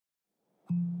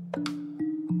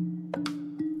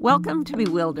Welcome to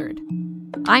Bewildered.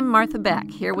 I'm Martha Beck,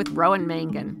 here with Rowan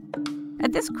Mangan.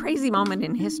 At this crazy moment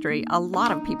in history, a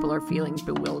lot of people are feeling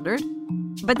bewildered,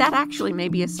 but that actually may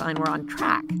be a sign we're on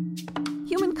track.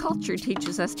 Human culture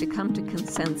teaches us to come to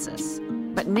consensus,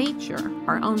 but nature,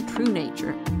 our own true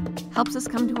nature, helps us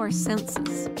come to our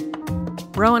senses.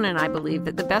 Rowan and I believe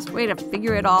that the best way to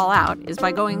figure it all out is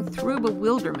by going through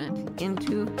bewilderment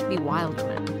into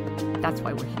bewilderment. That's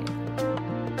why we're here.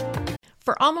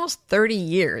 For almost 30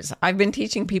 years, I've been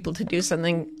teaching people to do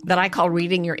something that I call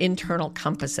reading your internal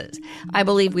compasses. I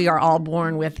believe we are all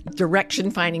born with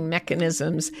direction-finding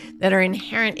mechanisms that are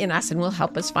inherent in us and will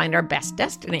help us find our best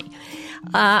destiny.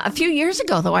 A few years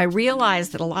ago, though, I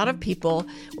realized that a lot of people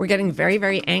were getting very,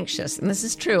 very anxious. And this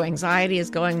is true. Anxiety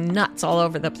is going nuts all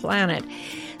over the planet.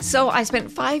 So I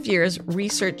spent 5 years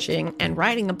researching and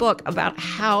writing a book about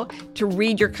how to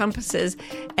read your compasses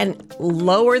and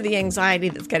lower the anxiety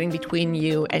that's getting between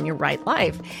you and your right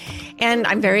life. And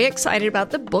I'm very excited about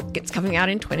the book. It's coming out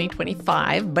in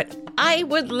 2025, but I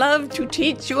would love to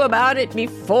teach you about it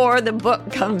before the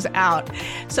book comes out.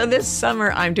 So this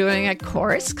summer, I'm doing a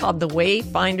course called The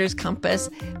Wayfinder's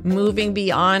Compass, Moving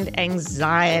Beyond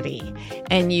Anxiety.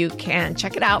 And you can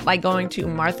check it out by going to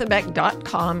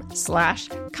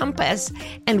marthabeck.com/compass,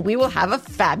 and we will have a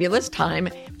fabulous time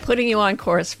putting you on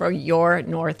course for your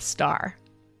North Star.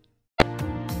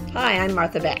 Hi, I'm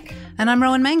Martha Beck. And I'm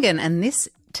Rowan Mangan, and this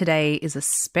today is a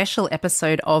special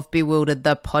episode of Bewildered,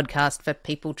 the podcast for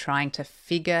people trying to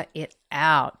figure it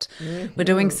out. Mm-hmm. We're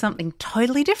doing something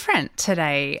totally different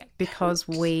today because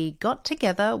we got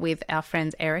together with our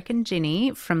friends Eric and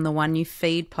Ginny from the One You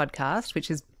Feed podcast,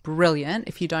 which is brilliant.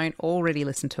 If you don't already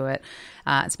listen to it,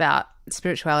 it's about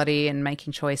spirituality and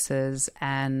making choices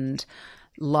and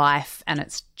life, and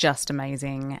it's just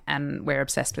amazing, and we're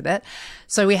obsessed with it.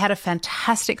 So we had a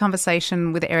fantastic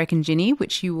conversation with Eric and Ginny,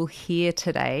 which you will hear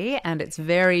today, and it's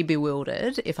very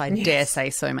bewildered, if I dare say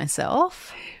so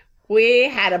myself. We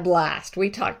had a blast.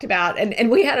 We talked about, and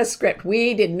we had a script.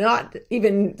 We did not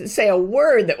even say a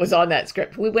word that was on that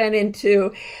script. We went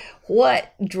into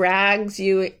what drags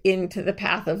you into the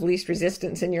path of least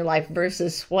resistance in your life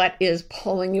versus what is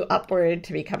pulling you upward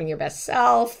to becoming your best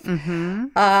self.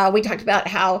 Mm-hmm. We talked about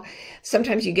how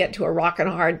sometimes you get to a rock and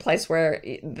a hard place where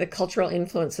the cultural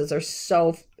influences are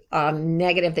so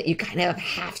negative that you kind of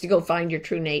have to go find your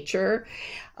true nature.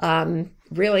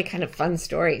 Really kind of fun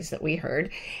stories that we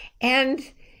heard. And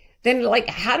then,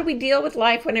 how do we deal with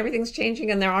life when everything's changing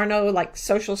and there are no,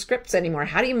 social scripts anymore?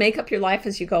 How do you make up your life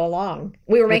as you go along?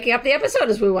 We were making up the episode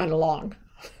as we went along.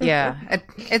 Yeah,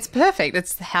 it's perfect.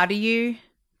 It's how do you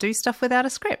do stuff without a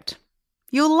script?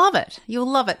 You'll love it.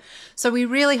 You'll love it. So we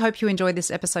really hope you enjoyed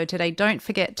this episode today. Don't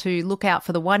forget to look out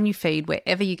for the One You Feed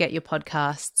wherever you get your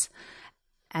podcasts,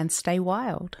 and stay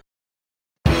wild.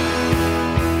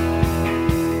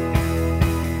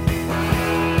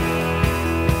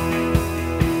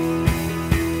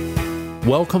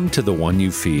 Welcome to the One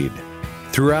You Feed.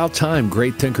 Throughout time,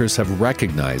 great thinkers have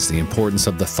recognized the importance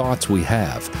of the thoughts we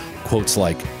have. Quotes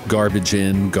like garbage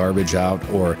in, garbage out,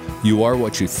 or you are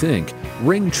what you think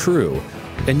ring true.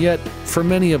 And yet, for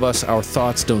many of us, our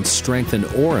thoughts don't strengthen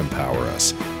or empower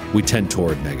us. We tend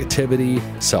toward negativity,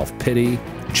 self-pity,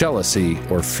 jealousy,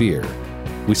 or fear.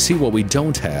 We see what we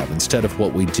don't have instead of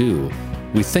what we do.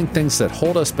 We think things that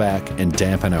hold us back and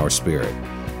dampen our spirit.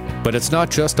 But it's not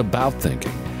just about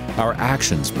thinking. Our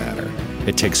actions matter.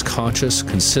 It takes conscious,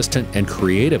 consistent, and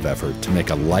creative effort to make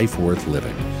a life worth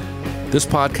living. This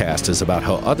podcast is about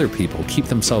how other people keep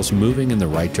themselves moving in the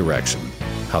right direction,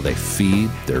 how they feed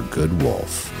their good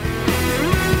wolf.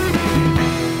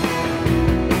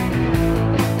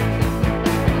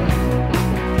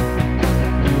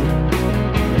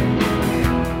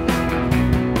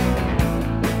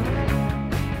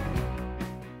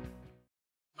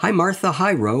 Hi, Martha.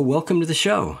 Hi, Ro. Welcome to the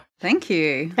show. Thank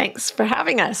you. Thanks for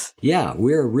having us. Yeah,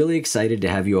 we're really excited to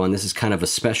have you on. This is kind of a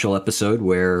special episode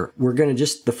where we're going to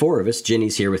just, the four of us,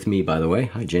 Ginny's here with me, by the way.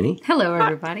 Hi, Ginny. Hello,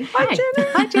 everybody. Hi, Ginny.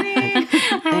 Hi, Ginny.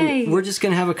 Hi. And we're just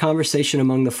going to have a conversation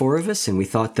among the four of us, and we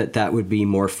thought that that would be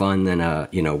more fun than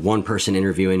one person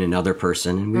interviewing another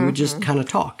person, and we would just kind of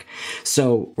talk.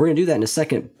 So we're going to do that in a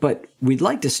second, but we'd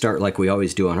like to start like we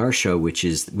always do on our show, which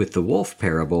is with the wolf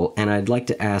parable, and I'd like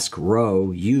to ask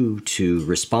Ro, you to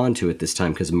respond to it this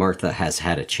time, because Martha has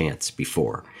had a chance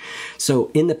before. So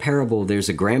in the parable, there's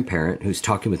a grandparent who's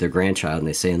talking with their grandchild, and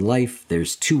they say, in life,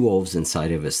 there's two wolves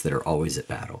inside of us that are always at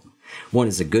battle. One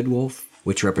is a good wolf,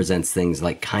 which represents things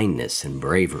like kindness and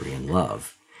bravery and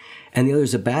love. And the other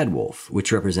is a bad wolf,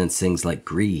 which represents things like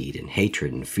greed and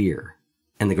hatred and fear.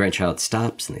 And the grandchild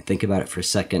stops and they think about it for a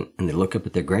second and they look up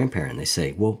at their grandparent and they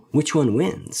say, well, which one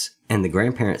wins? And the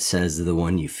grandparent says, the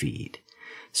one you feed.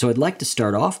 So I'd like to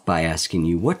start off by asking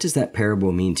you, what does that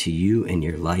parable mean to you in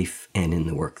your life and in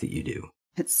the work that you do?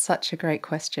 It's such a great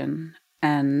question.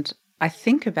 And I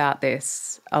think about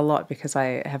this a lot because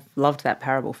I have loved that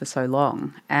parable for so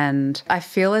long. And I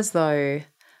feel as though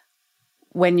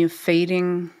when you're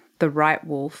feeding the right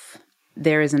wolf,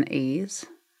 there is an ease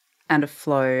and a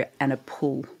flow and a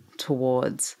pull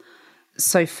towards.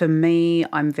 So for me,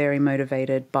 I'm very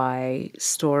motivated by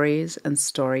stories and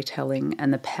storytelling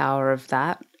and the power of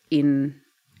that in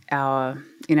our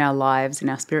lives, in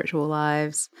our spiritual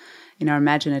lives, in our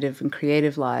imaginative and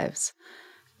creative lives.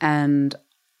 And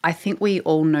I think we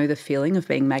all know the feeling of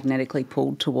being magnetically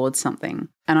pulled towards something.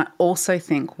 And I also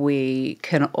think we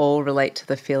can all relate to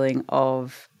the feeling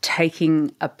of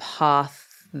taking a path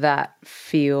that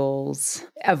feels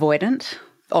avoidant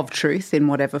of truth in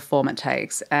whatever form it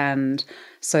takes. And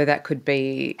so that could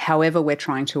be however we're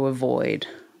trying to avoid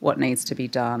what needs to be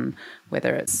done,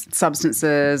 whether it's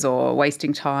substances or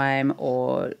wasting time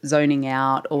or zoning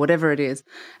out or whatever it is.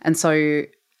 And so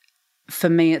for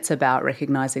me, it's about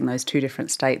recognizing those two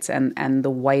different states and the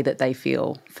way that they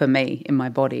feel for me in my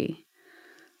body,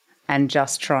 and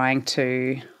just trying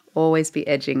to always be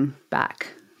edging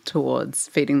back towards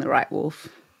feeding the right wolf.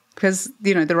 Because,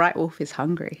 the right wolf is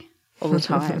hungry all the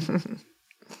time.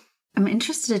 I'm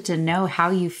interested to know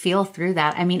how you feel through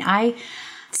that. I mean, I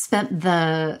spent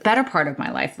the better part of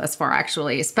my life thus far,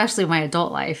 actually, especially my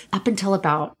adult life, up until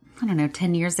about,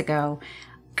 10 years ago,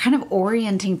 kind of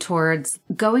orienting towards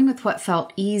going with what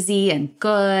felt easy and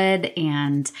good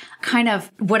and kind of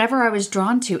whatever I was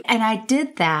drawn to. And I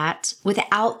did that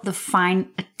without the fine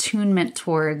attunement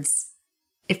towards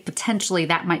if potentially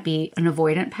that might be an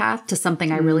avoidant path to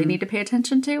something I really need to pay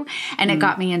attention to. And it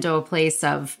got me into a place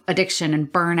of addiction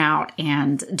and burnout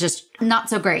and just not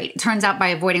so great. It turns out by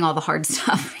avoiding all the hard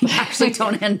stuff, you actually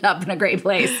don't end up in a great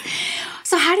place.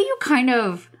 So how do you kind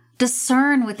of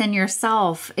discern within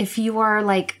yourself if you are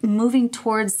like moving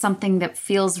towards something that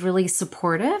feels really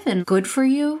supportive and good for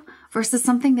you versus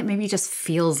something that maybe just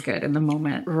feels good in the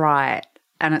moment? Right.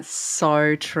 And it's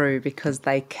so true because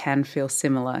they can feel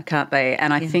similar, can't they?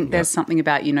 And I think there's something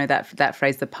about, that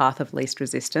phrase, the path of least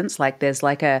resistance. Like there's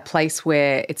like a place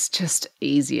where it's just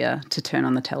easier to turn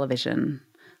on the television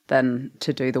than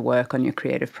to do the work on your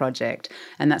creative project.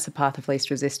 And that's a path of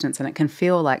least resistance. And it can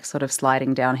feel like sort of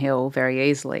sliding downhill very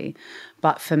easily.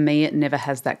 But for me, it never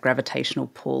has that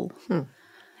gravitational pull.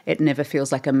 It never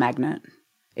feels like a magnet.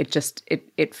 It just,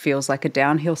 it feels like a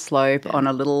downhill slope on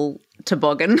a little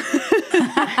toboggan.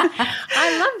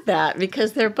 I love that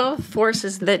because they're both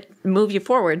forces that move you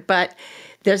forward, but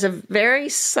there's a very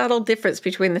subtle difference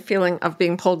between the feeling of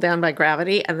being pulled down by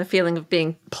gravity and the feeling of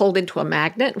being pulled into a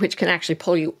magnet, which can actually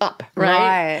pull you up,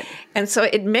 right? And so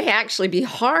it may actually be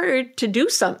hard to do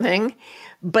something,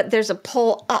 but there's a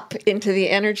pull up into the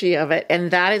energy of it, and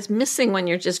that is missing when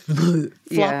you're just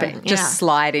flopping. Just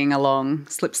sliding along,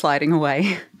 slip sliding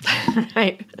away.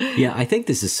 Right. Yeah, I think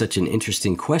this is such an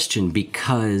interesting question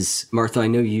because, Martha, I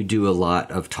know you do a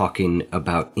lot of talking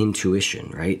about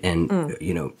intuition, right? And,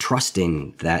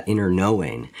 trusting that inner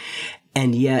knowing.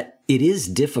 And yet it is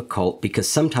difficult because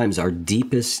sometimes our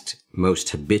deepest, most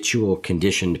habitual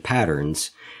conditioned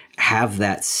patterns have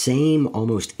that same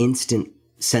almost instant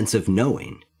sense of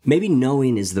knowing. Maybe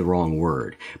knowing is the wrong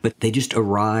word, but they just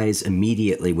arise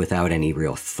immediately without any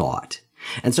real thought.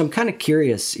 And so I'm kind of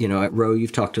curious, Ro,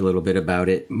 you've talked a little bit about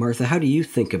it. Martha, how do you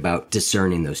think about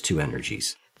discerning those two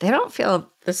energies? They don't feel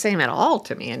the same at all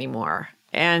to me anymore.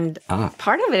 And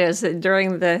part of it is that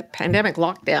during the pandemic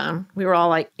lockdown, we were all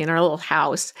like in our little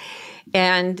house,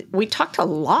 and we talked a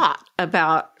lot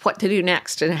about what to do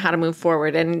next and how to move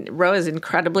forward. And Ro is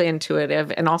incredibly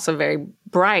intuitive and also very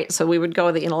bright. So we would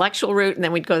go the intellectual route and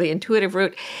then we'd go the intuitive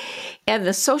route. And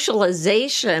the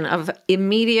socialization of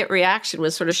immediate reaction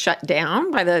was sort of shut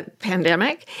down by the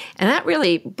pandemic. And that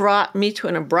really brought me to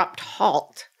an abrupt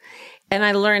halt. And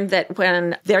I learned that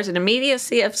when there's an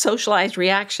immediacy of socialized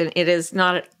reaction, it is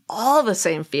not at all the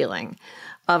same feeling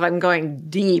of I'm going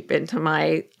deep into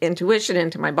my intuition,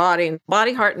 into my body, and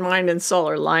body, heart, and mind and soul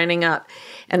are lining up.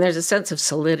 And there's a sense of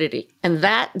solidity. And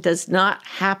that does not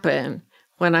happen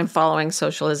when I'm following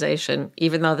socialization,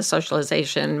 even though the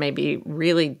socialization may be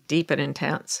really deep and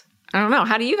intense. I don't know.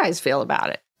 How do you guys feel about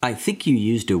it? I think you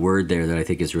used a word there that I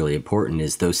think is really important,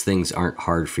 is those things aren't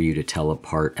hard for you to tell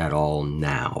apart at all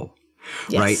now.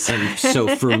 right? And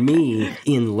so for me,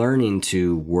 in learning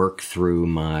to work through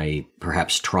my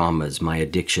perhaps traumas, my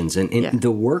addictions, and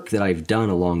the work that I've done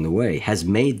along the way has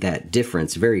made that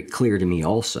difference very clear to me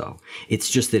also. It's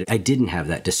just that I didn't have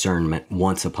that discernment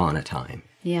once upon a time.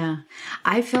 Yeah.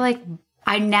 I feel like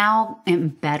I now am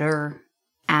better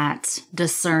at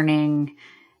discerning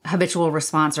habitual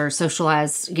response or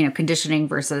socialized, conditioning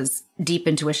versus deep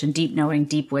intuition, deep knowing,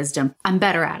 deep wisdom. I'm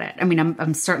better at it. I mean,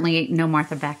 I'm certainly no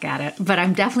Martha Beck at it, but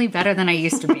I'm definitely better than I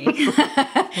used to be.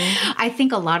 I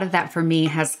think a lot of that for me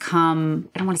has come,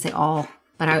 I don't want to say all,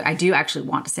 but I do actually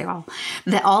want to say all,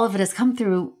 that all of it has come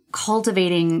through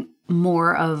cultivating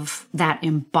more of that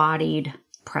embodied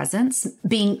presence,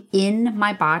 being in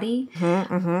my body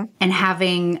and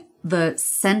having the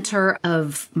center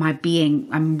of my being,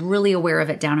 I'm really aware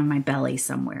of it down in my belly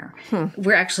somewhere.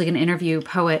 We're actually going to interview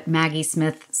poet Maggie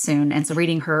Smith soon. And so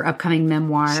reading her upcoming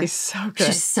memoir. She's so good.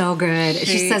 She's so good.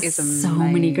 She says so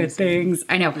many good things.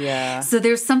 I know. Yeah. So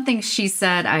there's something she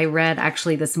said I read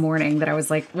actually this morning that I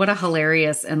was like, what a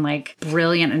hilarious and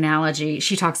brilliant analogy.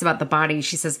 She talks about the body.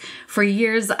 She says, for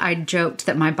years, I joked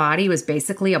that my body was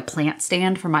basically a plant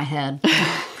stand for my head.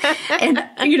 And,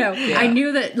 I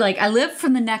knew that I lived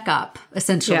from the neck up,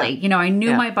 essentially. Yeah. I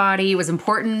knew my body was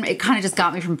important. It kind of just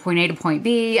got me from point A to point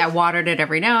B. I watered it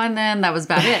every now and then. That was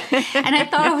about it. And I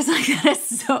thought I was like,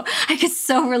 I could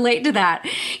so relate to that,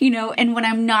 and when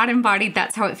I'm not embodied,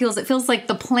 that's how it feels. It feels like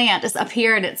the plant is up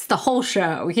here and it's the whole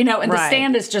show, and the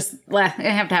stand is just, I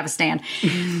have to have a stand.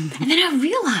 And then I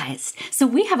realized, so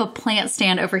we have a plant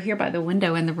stand over here by the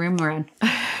window in the room we're in.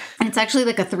 And it's actually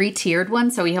a 3-tiered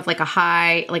one. So you have a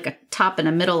high, a top and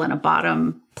a middle and a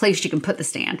bottom place you can put the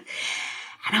stand.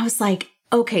 And I was like,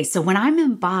 okay, so when I'm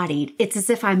embodied, it's as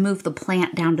if I move the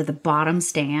plant down to the bottom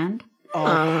stand.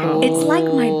 Oh. It's like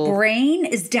my brain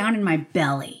is down in my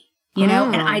belly, and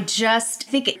I just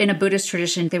think in a Buddhist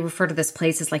tradition, they refer to this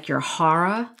place as your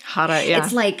hara. Hara, yeah.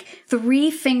 It's 3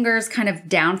 fingers kind of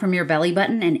down from your belly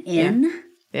button and in.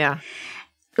 Yeah.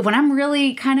 When I'm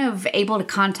really kind of able to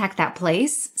contact that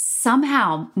place,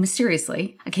 somehow,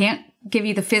 mysteriously, I can't give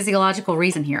you the physiological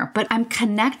reason here, but I'm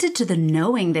connected to the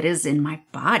knowing that is in my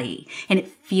body. And it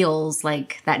feels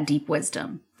like that deep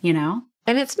wisdom,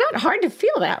 And it's not hard to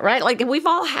feel that, right? We've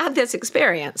all had this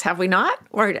experience, have we not?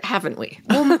 Or haven't we?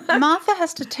 Well, Martha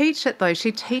has to teach it, though.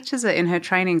 She teaches it in her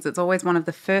trainings. It's always one of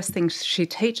the first things she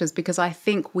teaches because I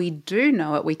think we do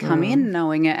know it. We come in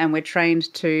knowing it and we're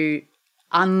trained to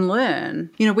unlearn.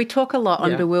 We talk a lot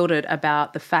on Bewildered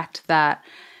about the fact that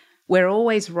we're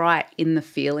always right in the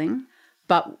feeling,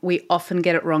 but we often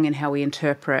get it wrong in how we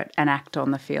interpret and act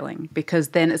on the feeling because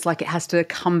then it's it has to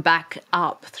come back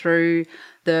up through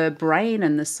the brain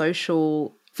and the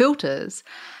social filters,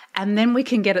 and then we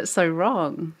can get it so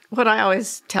wrong. What I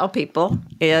always tell people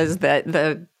is that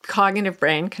the cognitive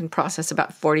brain can process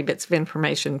about 40 bits of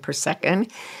information per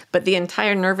second, but the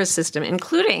entire nervous system,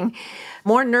 including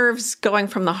more nerves going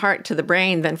from the heart to the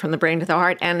brain than from the brain to the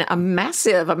heart, and a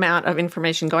massive amount of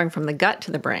information going from the gut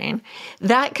to the brain,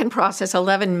 that can process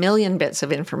 11 million bits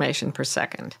of information per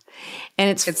second. And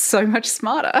it's so much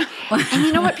smarter. And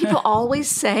you know what people always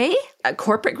say?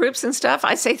 Corporate groups and stuff,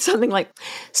 I say something like,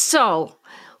 so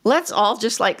let's all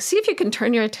just see if you can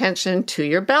turn your attention to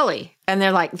your belly. And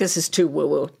they're like, this is too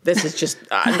woo-woo. This is just,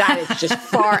 that is just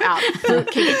far out.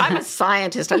 I'm a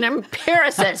scientist. I'm an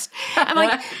empiricist. I'm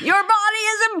like, your body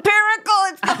is empirical.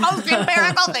 It's the most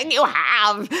empirical thing you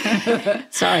have.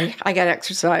 Sorry, I got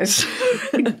exercise.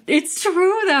 It's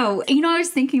true, though. I was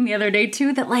thinking the other day,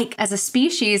 too, that as a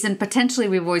species, and potentially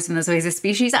we've always been this way as a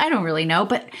species, I don't really know,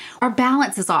 but our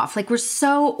balance is off. We're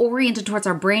so oriented towards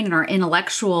our brain and our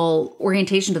intellectual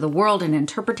orientation to the world and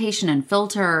interpretation and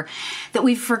filter that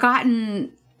we've forgotten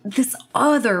this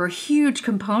other huge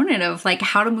component of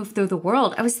how to move through the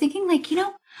world. I was thinking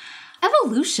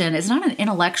evolution is not an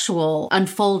intellectual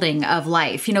unfolding of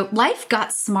life. Life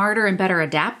got smarter and better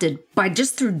adapted by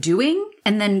just through doing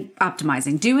and then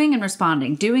optimizing, doing and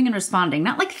responding,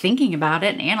 not thinking about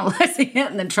it and analyzing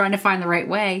it and then trying to find the right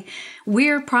way.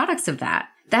 We're products of that.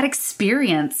 That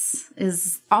experience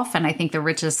is often, I think, the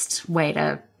richest way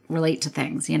to relate to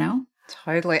things,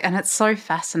 Totally. And it's so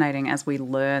fascinating as we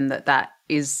learn that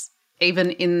is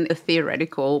even in the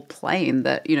theoretical plane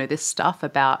that, this stuff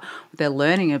about they're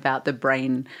learning about the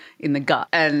brain in the gut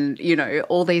and,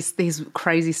 all these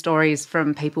crazy stories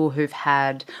from people who've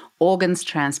had organs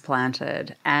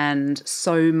transplanted and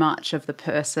so much of the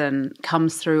person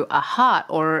comes through a heart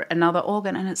or another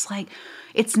organ. And it's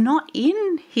it's not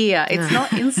in here. It's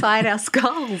not inside our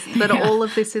skulls that all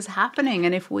of this is happening.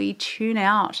 And if we tune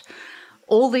out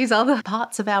all these other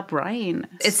parts of our brain.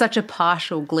 It's such a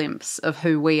partial glimpse of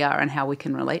who we are and how we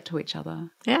can relate to each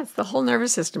other. Yeah, it's the whole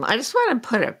nervous system. I just want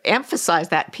to emphasize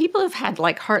that people who've had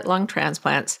like heart-lung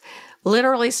transplants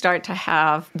literally start to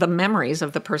have the memories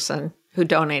of the person who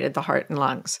donated the heart and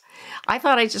lungs. I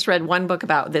thought I just read one book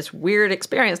about this weird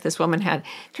experience this woman had.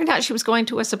 Turned out she was going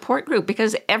to a support group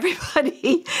because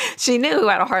everybody she knew who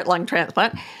had a heart-lung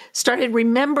transplant started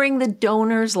remembering the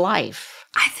donor's life.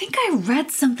 I think I read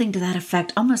something to that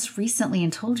effect almost recently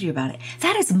and told you about it.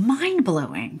 That is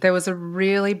mind-blowing. There was a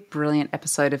really brilliant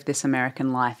episode of This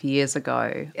American Life years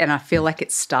ago, and I feel like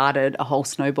it started a whole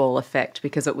snowball effect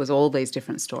because it was all these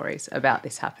different stories about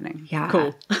this happening. Yeah.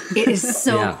 Cool. It is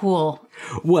so cool.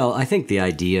 Well, I think the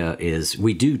idea is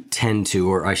we do tend to,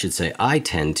 or I should say I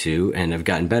tend to, and have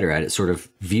gotten better at it, sort of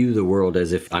view the world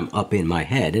as if I'm up in my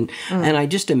head. And I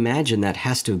just imagine that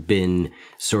has to have been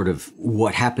sort of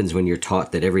what happens when you're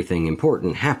taught that everything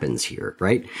important happens here,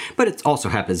 right? But it also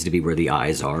happens to be where the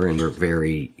eyes are, and we're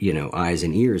very, eyes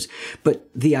and ears. But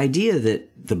the idea that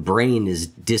the brain is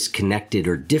disconnected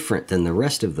or different than the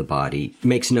rest of the body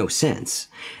makes no sense.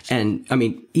 And I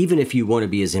mean, even if you want to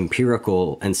be as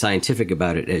empirical and scientific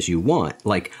about it as you want,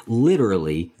 like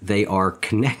literally they are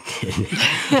connected.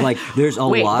 Like there's a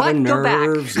lot of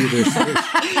nerves.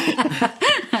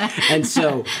 And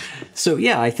so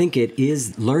yeah, I think it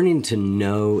is learning to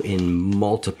know in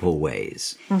multiple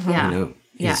ways. Yeah.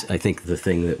 Is I think the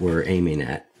thing that we're aiming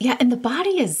at. Yeah, and the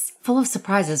body is full of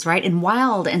surprises, right? And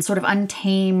wild and sort of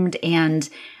untamed. And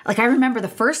like I remember the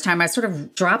first time I sort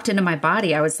of dropped into my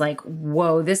body, I was like,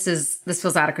 whoa, this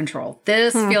feels out of control.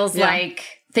 This feels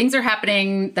like things are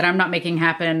happening that I'm not making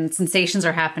happen. Sensations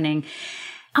are happening.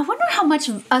 I wonder how much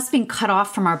of us being cut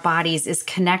off from our bodies is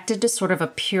connected to sort of a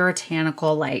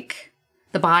puritanical, like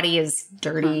the body is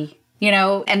dirty.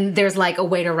 And there's like a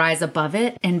way to rise above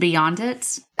it and beyond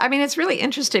it. I mean, it's really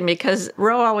interesting because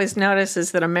Ro always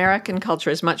notices that American culture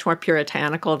is much more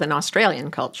puritanical than Australian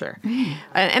culture.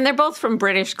 And they're both from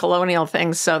British colonial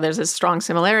things, so there's a strong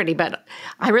similarity. But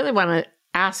I really want to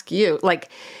ask you, like,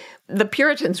 the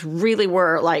Puritans really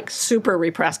were like super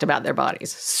repressed about their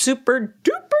bodies, super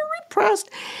duper repressed.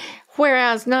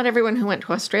 Whereas not everyone who went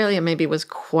to Australia maybe was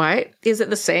quite. Is it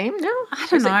the same? No, I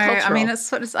don't know. I mean, it's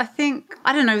sort of. I think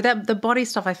I don't know that the body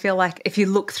stuff. I feel like if you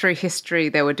look through history,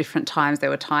 there were different times. There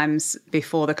were times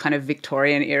before the kind of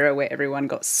Victorian era where everyone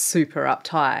got super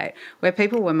uptight, where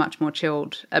people were much more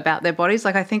chilled about their bodies.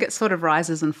 Like I think it sort of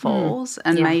rises and falls,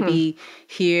 and maybe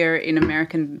here in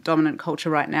American dominant culture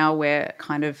right now, we're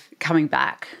kind of coming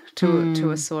back to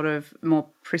a sort of more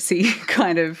prissy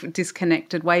kind of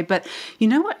disconnected way. But you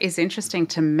know what is interesting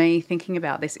to me thinking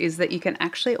about this is that you can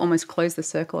actually almost close the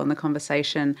circle in the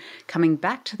conversation coming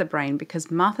back to the brain,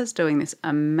 because Martha's doing this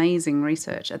amazing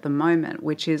research at the moment,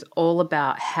 which is all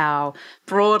about how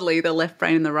broadly the left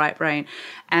brain and the right brain,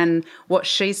 and what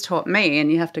she's taught me,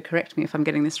 and you have to correct me if I'm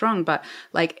getting this wrong, but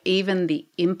like even the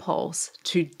impulse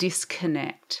to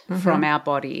disconnect from our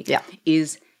body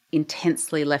is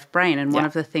intensely left brain. And one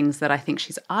of the things that I think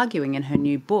she's arguing in her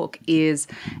new book is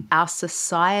our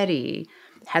society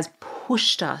has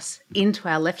pushed us into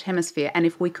our left hemisphere. And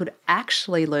if we could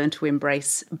actually learn to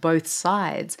embrace both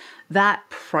sides, that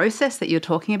process that you're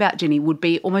talking about, Ginny, would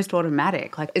be almost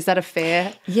automatic. Like, is that a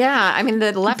fair? Yeah, I mean,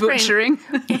 the left butchering?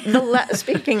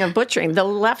 Speaking of butchering, the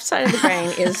left side of the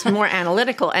brain is more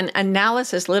analytical, and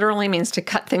analysis literally means to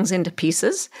cut things into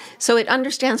pieces. So it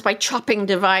understands by chopping,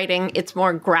 dividing. It's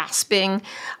more grasping.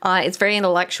 It's very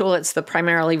intellectual. It's the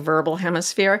primarily verbal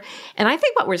hemisphere. And I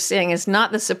think what we're seeing is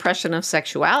not the suppression of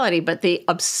sexuality, but the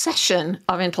obsession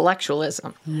of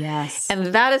intellectualism. Yes. And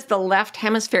that is the left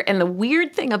hemisphere. And the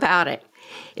weird thing about it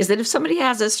is that if somebody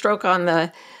has a stroke on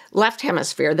the left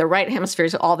hemisphere, the right hemisphere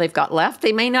is all they've got left.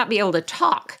 They may not be able to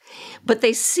talk, but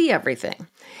they see everything.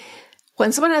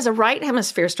 When someone has a right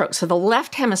hemisphere stroke, so the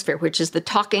left hemisphere, which is the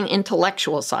talking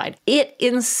intellectual side, it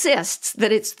insists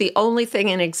that it's the only thing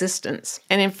in existence.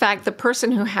 And in fact, the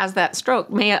person who has that stroke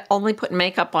may only put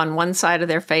makeup on one side of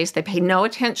their face. They pay no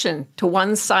attention to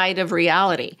one side of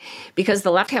reality because the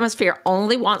left hemisphere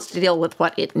only wants to deal with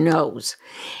what it knows.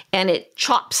 And it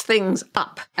chops things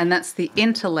up. And that's the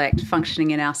intellect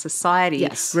functioning in our society,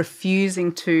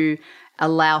 refusing to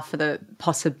allow for the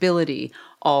possibility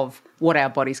of what our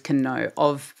bodies can know,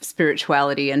 of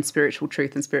spirituality and spiritual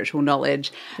truth and spiritual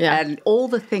knowledge, and all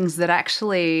the things that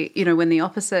actually, you know, when the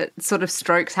opposite sort of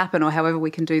strokes happen, or however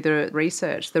we can do the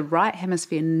research, the right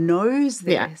hemisphere knows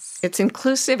this. Yeah. It's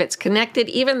inclusive, it's connected.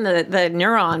 Even the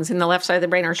neurons in the left side of the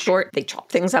brain are short. They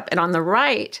chop things up. And on the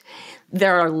right,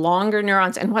 there are longer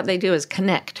neurons, and what they do is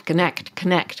connect.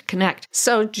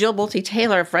 So Jill Bolte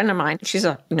Taylor, a friend of mine, she's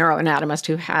a neuroanatomist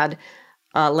who had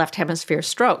left hemisphere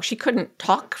stroke. She couldn't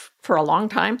talk for a long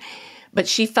time, but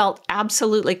she felt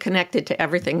absolutely connected to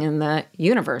everything in the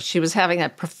universe. She was having a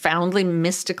profoundly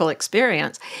mystical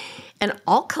experience. And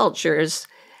all cultures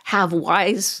have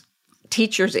wise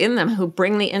teachers in them who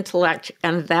bring the intellect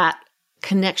and that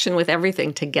connection with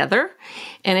everything together.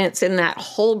 And it's in that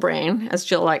whole brain, as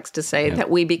Jill likes to say,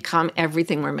 that we become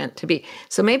everything we're meant to be.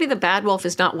 So maybe the bad wolf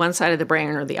is not one side of the brain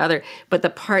or the other, but the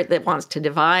part that wants to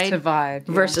divide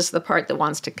versus the part that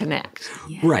wants to connect.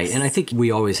 Yes. Right. And I think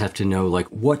we always have to know, like,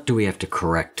 what do we have to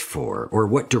correct for? Or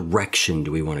what direction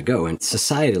do we want to go? And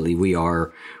societally, we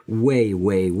are way,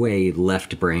 way, way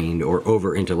left-brained or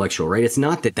over-intellectual, right? It's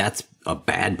not that that's a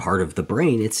bad part of the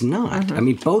brain. It's not. Mm-hmm. I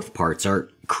mean, both parts are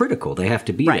critical. They have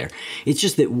to be there. It's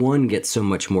just that one gets so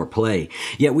much more play.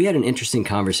 Yet we had an interesting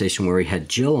conversation where we had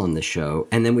Jill on the show,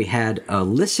 and then we had a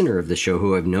listener of the show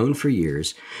who I've known for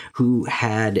years who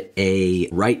had a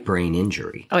right brain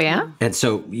injury. Oh, yeah? And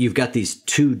so you've got these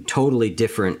two totally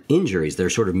different injuries. They're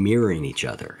sort of mirroring each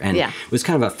other. And it was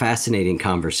kind of a fascinating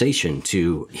conversation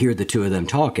to hear the two of them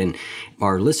talk. And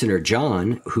our listener,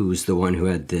 John, who's the one who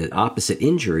had the opposite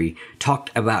injury,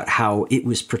 talked about how it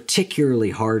was particularly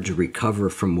hard to recover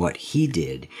from what he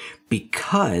did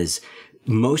because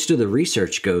most of the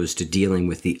research goes to dealing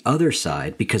with the other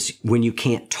side, because when you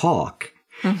can't talk,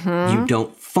 you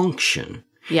don't function.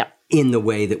 In the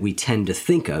way that we tend to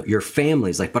think of. Your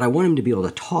family's like, but I want him to be able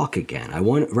to talk again. I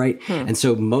want, right? And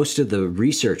so most of the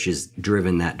research is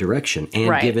driven that direction.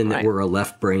 And given that we're a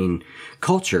left brain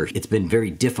culture, it's been very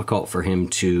difficult for him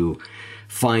to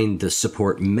find the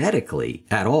support medically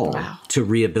at all to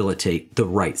rehabilitate the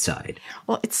right side.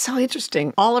 Well, it's so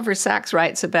interesting. Oliver Sacks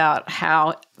writes about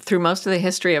how through most of the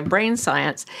history of brain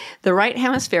science, the right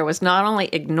hemisphere was not only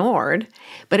ignored,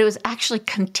 but it was actually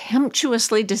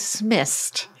contemptuously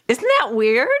dismissed. Isn't that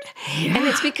weird? Yeah. And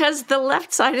it's because the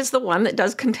left side is the one that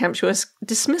does contemptuous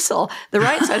dismissal. The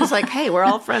right side is like, hey, we're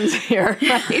all friends here,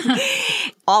 right?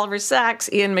 Oliver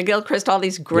Sacks, Ian McGilchrist, all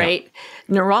these great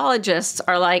neurologists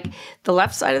are like, the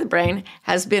left side of the brain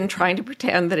has been trying to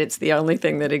pretend that it's the only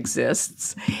thing that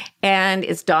exists. And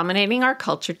it's dominating our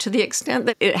culture to the extent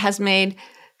that it has made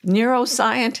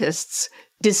neuroscientists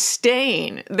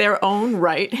disdain their own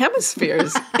right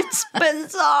hemispheres. It's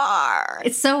bizarre.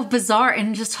 It's so bizarre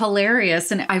and just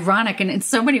hilarious and ironic and in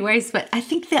so many ways. But I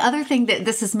think the other thing that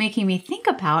this is making me think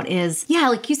about is,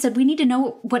 like you said, we need to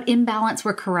know what imbalance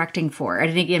we're correcting for at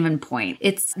any given point.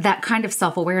 It's that kind of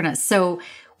self-awareness. So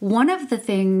one of the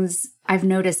things I've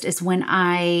noticed is when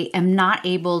I am not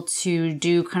able to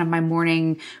do kind of my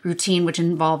morning routine, which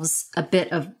involves a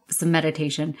bit of some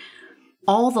meditation,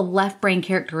 all the left brain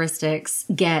characteristics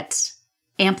get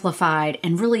amplified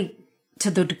and really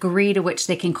to the degree to which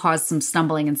they can cause some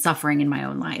stumbling and suffering in my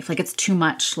own life. Like it's too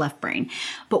much left brain.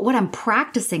 But what I'm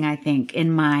practicing, I think,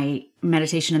 in my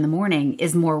meditation in the morning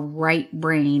is more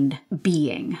right-brained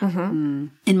being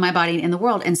in my body and in the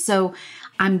world. And so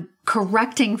I'm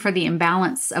correcting for the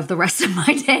imbalance of the rest of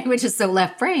my day, which is so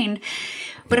left-brained.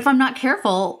 But if I'm not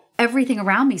careful, everything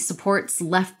around me supports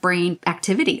left-brain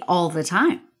activity all the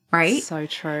time. Right? So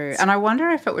true. And I wonder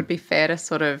if it would be fair to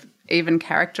sort of even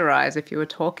characterize, if you were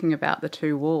talking about the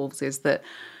two wolves, is that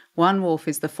one wolf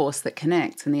is the force that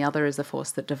connects and the other is the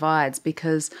force that divides.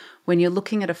 Because when you're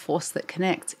looking at a force that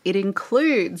connects, it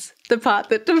includes the part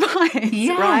that divides,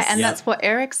 right? And that's what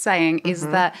Eric's saying is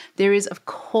that there is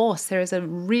a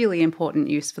really important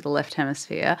use for the left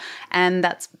hemisphere. And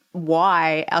that's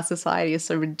why our society is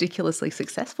so ridiculously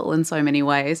successful in so many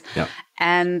ways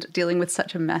and dealing with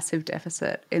such a massive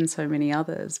deficit in so many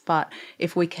others. But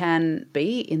if we can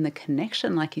be in the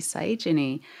connection, like you say,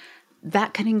 Ginny,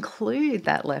 that can include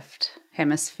that left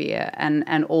hemisphere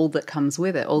and all that comes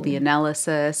with it, all the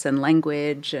analysis and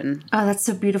language and... Oh, that's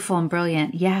so beautiful and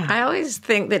brilliant. Yeah. I always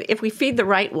think that if we feed the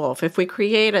right wolf, if we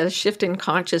create a shift in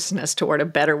consciousness toward a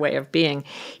better way of being,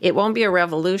 it won't be a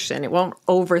revolution. It won't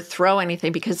overthrow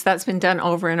anything because that's been done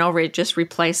over and over. It just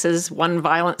replaces one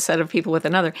violent set of people with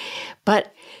another.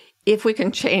 But if we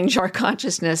can change our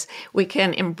consciousness, we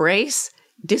can embrace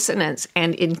dissonance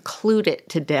and include it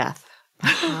to death. Include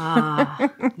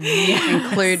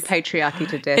patriarchy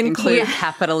to death, include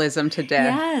capitalism to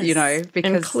death,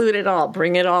 because include it all,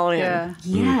 bring it all in.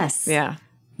 Yeah,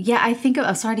 I think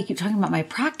I'm sorry to keep talking about my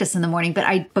practice in the morning, but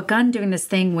I begun doing this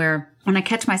thing where when I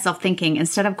catch myself thinking,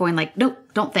 instead of going like, nope,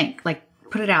 don't think, like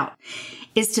put it out,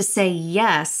 is to say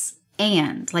yes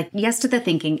and like yes to the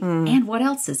thinking and what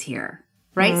else is here.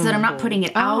 Right? So that I'm not putting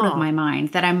it out of my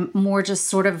mind, that I'm more just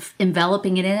sort of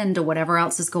enveloping it into whatever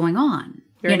else is going on.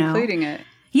 You're including it.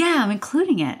 Yeah, I'm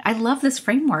including it. I love this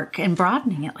framework and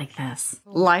broadening it like this.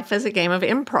 Life is a game of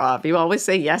improv. You always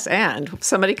say yes and.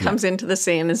 Somebody comes into the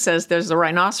scene and says there's a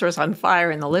rhinoceros on fire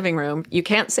in the living room. You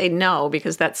can't say no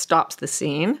because that stops the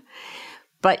scene.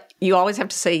 But you always have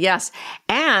to say yes.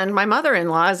 And my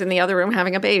mother-in-law is in the other room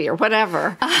having a baby or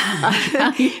whatever.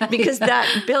 Because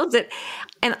that builds it.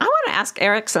 And I want to ask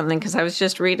Eric something because I was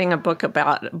just reading a book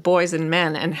about boys and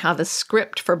men and how the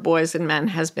script for boys and men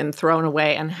has been thrown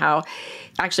away and how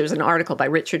actually it was an article by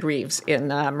Richard Reeves in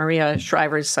Maria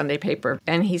Shriver's Sunday paper.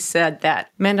 And he said that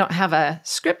men don't have a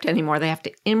script anymore. They have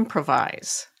to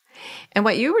improvise. And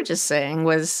what you were just saying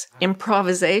was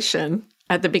improvisation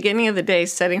at the beginning of the day,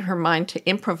 setting her mind to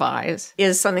improvise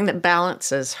is something that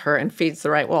balances her and feeds the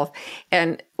right wolf.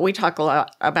 And we talk a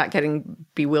lot about getting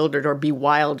bewildered or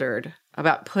bewildered,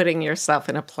 about putting yourself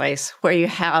in a place where you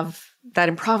have that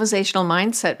improvisational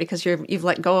mindset because you've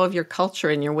let go of your culture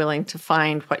and you're willing to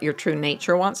find what your true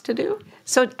nature wants to do.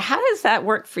 So how does that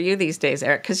work for you these days,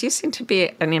 Eric? Because you seem to be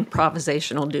an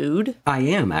improvisational dude. I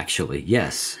am, actually,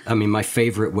 yes. I mean, my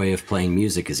favorite way of playing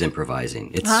music is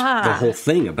improvising. It's the whole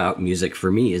thing about music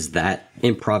for me is that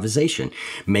improvisation,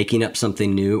 making up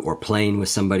something new or playing with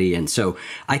somebody. And so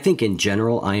I think in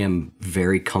general, I am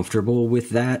very comfortable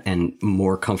with that and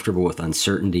more comfortable with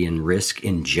uncertainty and risk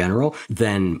in general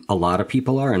than a lot of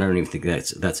people are. And I don't even think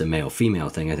that's a male-female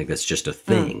thing. I think that's just a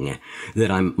thing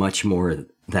that I'm much more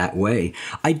that way.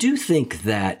 I do think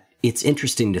that it's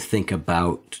interesting to think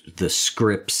about the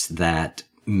scripts that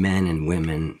men and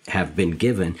women have been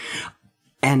given.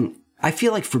 And I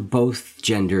feel like for both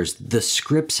genders, the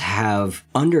scripts have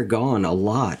undergone a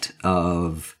lot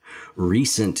of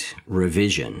recent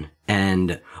revision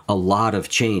and a lot of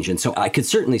change. And so I could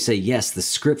certainly say, yes, the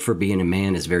script for being a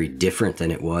man is very different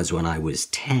than it was when I was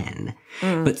 10.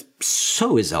 But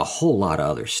so is a whole lot of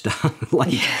other stuff.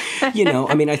 Like, you know,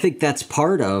 I mean, I think that's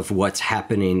part of what's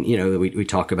happening, you know, we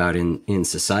talk about in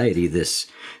society, this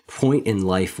point in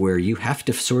life where you have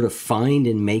to sort of find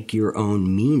and make your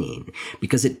own meaning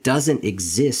because it doesn't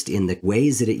exist in the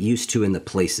ways that it used to in the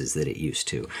places that it used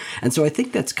to. And so I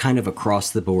think that's kind of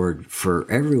across the board for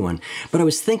everyone. But I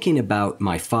was thinking about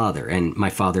my father, and my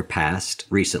father passed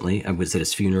recently. I was at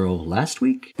his funeral last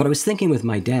week. But I was thinking with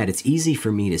my dad, it's easy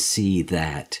for me to see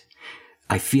that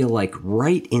I feel like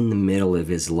right in the middle of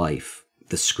his life,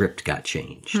 the script got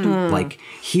changed. Like,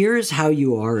 here's how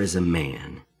you are as a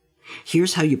man.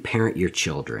 Here's how you parent your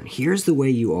children. Here's the way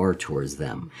you are towards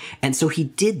them. And so he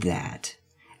did that.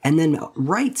 And then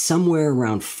right somewhere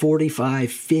around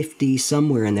 45, 50,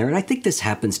 somewhere in there. And I think this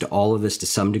happens to all of us to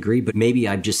some degree, but maybe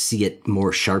I just see it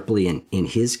more sharply in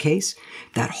his case.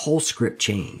 That whole script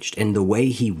changed. And the way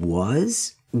he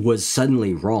was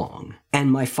suddenly wrong.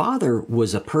 And my father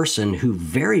was a person who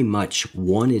very much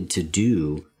wanted to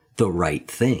do the right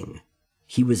thing.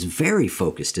 He was very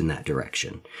focused in that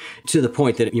direction to the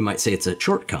point that you might say it's a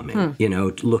shortcoming, you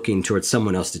know, looking towards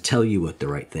someone else to tell you what the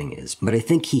right thing is. But I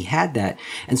think he had that.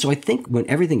 And so I think when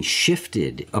everything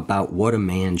shifted about what a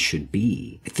man should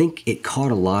be, I think it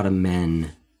caught a lot of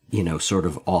men, you know, sort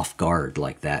of off guard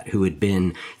like that, who had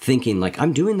been thinking like,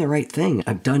 I'm doing the right thing.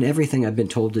 I've done everything I've been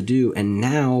told to do. And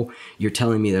now you're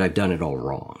telling me that I've done it all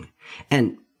wrong.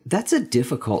 And that's a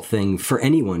difficult thing for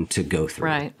anyone to go through.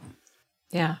 Right.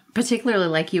 Yeah. Particularly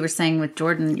like you were saying with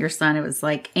Jordan, your son, it was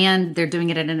like, and they're doing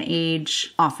it at an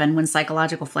age often when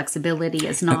psychological flexibility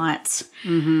is not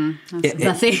the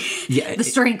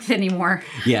strength anymore.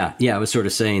 Yeah. I was sort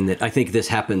of saying that I think this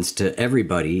happens to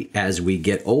everybody as we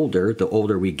get older. The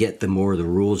older we get, the more the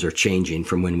rules are changing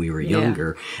from when we were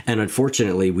younger. And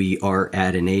unfortunately, we are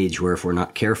at an age where if we're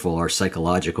not careful, our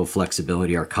psychological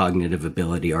flexibility, our cognitive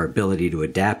ability, our ability to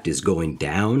adapt is going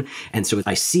down. And so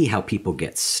I see how people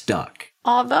get stuck.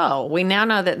 Although we now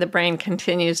know that the brain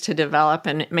continues to develop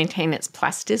and maintain its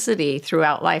plasticity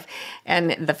throughout life.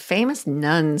 And the famous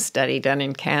nun study done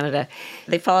in Canada,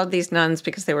 they followed these nuns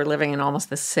because they were living in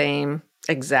almost the same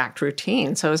exact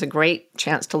routine. So it was a great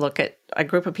chance to look at a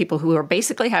group of people who were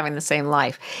basically having the same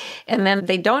life. And then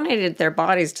they donated their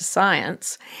bodies to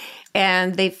science.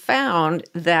 And they found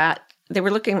that they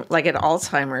were looking like at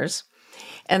Alzheimer's.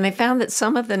 And they found that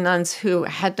some of the nuns who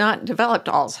had not developed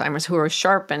Alzheimer's, who were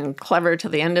sharp and clever to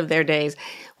the end of their days,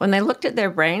 when they looked at their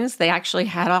brains, they actually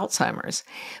had Alzheimer's.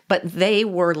 But they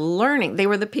were learning. They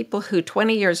were the people who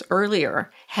 20 years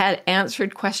earlier had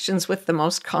answered questions with the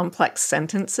most complex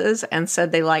sentences and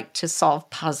said they liked to solve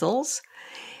puzzles.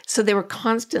 So they were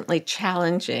constantly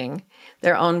challenging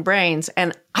their own brains.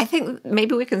 And I think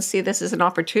maybe we can see this as an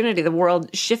opportunity, the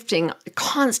world shifting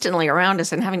constantly around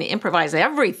us and having to improvise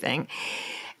everything,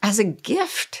 as a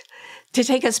gift to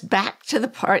take us back to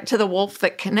the wolf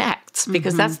that connects,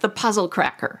 because that's the puzzle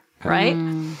cracker, right?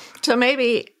 So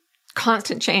maybe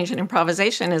constant change and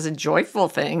improvisation is a joyful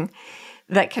thing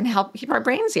that can help keep our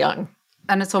brains young.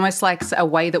 And it's almost like a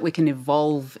way that we can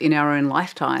evolve in our own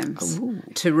lifetimes.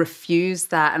 To refuse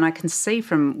that. And I can see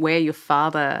from where your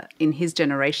father in his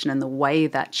generation and the way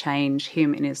that changed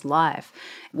him in his life,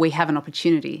 we have an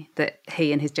opportunity that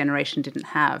he and his generation didn't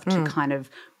have to kind of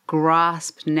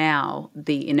grasp now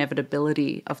the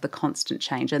inevitability of the constant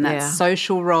change and that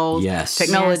social roles,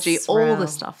 technology, all the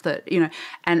stuff that,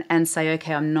 and say,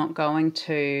 okay, I'm not going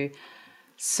to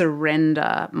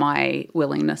surrender my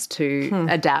willingness to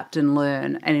adapt and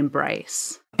learn and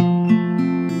embrace.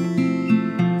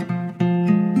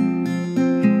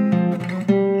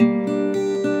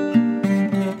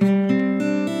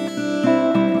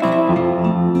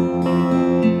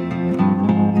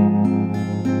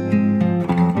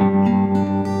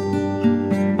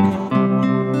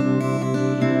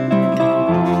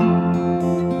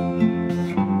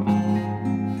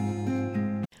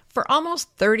 For almost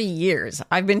 30 years,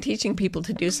 I've been teaching people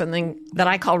to do something that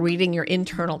I call reading your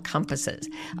internal compasses.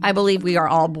 I believe we are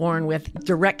all born with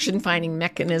direction-finding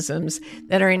mechanisms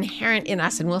that are inherent in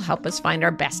us and will help us find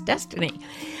our best destiny.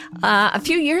 A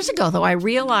few years ago, though, I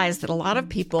realized that a lot of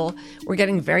people were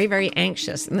getting very, very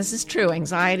anxious. And this is true.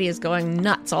 Anxiety is going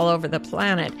nuts all over the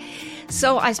planet.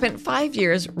 So I spent 5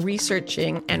 years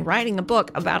researching and writing a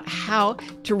book about how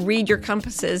to read your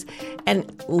compasses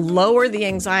and lower the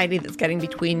anxiety that's getting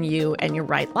between you and your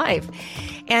right life.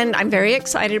 And I'm very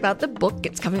excited about the book.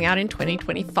 It's coming out in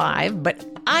 2025, but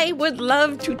I would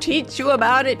love to teach you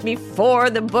about it before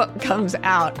the book comes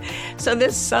out. So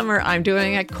this summer, I'm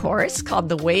doing a course called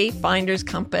The Wayfinder's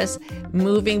Compass,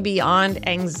 Moving Beyond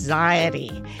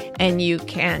Anxiety. And you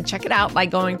can check it out by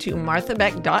going to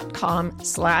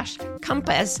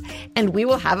marthabeck.com/compass, and we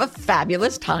will have a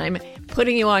fabulous time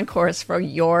putting you on course for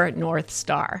your North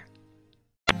Star.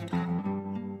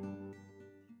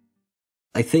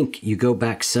 I think you go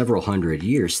back several hundred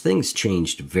years, things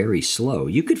changed very slow.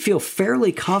 You could feel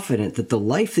fairly confident that the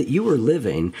life that you were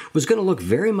living was going to look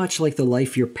very much like the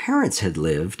life your parents had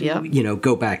lived. Yep.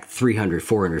 Go back 300,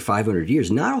 400, 500 years.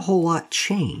 Not a whole lot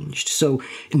changed. So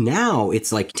now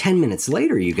it's like 10 minutes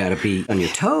later, you got to be on your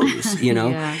toes,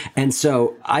 Yeah. And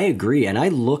so I agree. And I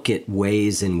look at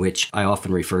ways in which I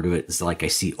often refer to it as like I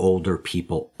see older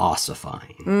people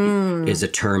ossifying is a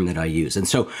term that I use. And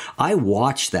so I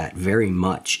watch that very much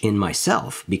in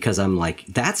myself because I'm like,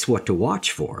 that's what to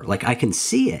watch for. Like I can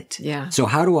see it. Yeah. So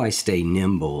how do I stay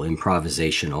nimble,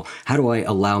 improvisational? How do I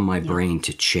allow my brain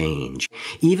to change?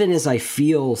 Even as I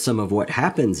feel some of what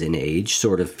happens in age,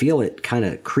 sort of feel it kind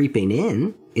of creeping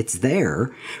in, it's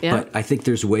there, but I think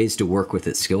there's ways to work with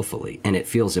it skillfully and it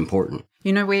feels important.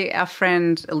 Our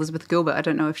friend Elizabeth Gilbert, I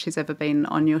don't know if she's ever been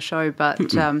on your show, but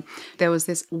there was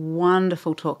this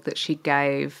wonderful talk that she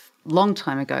gave long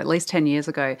time ago, at least 10 years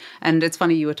ago. And it's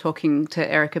funny, you were talking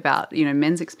to Eric about,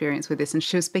 men's experience with this, and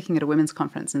she was speaking at a women's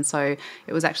conference. And so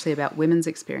it was actually about women's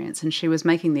experience. And she was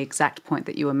making the exact point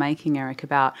that you were making, Eric,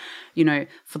 about,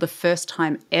 for the first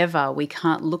time ever, we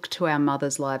can't look to our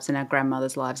mother's lives and our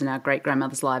grandmother's lives and our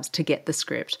great-grandmother's lives to get the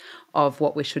script of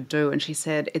what we should do. And she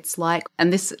said, it's like,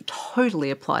 and this totally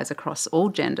applies across all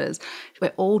genders,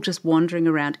 we're all just wandering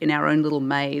around in our own little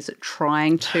maze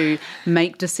trying to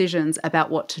make decisions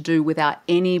about what to do without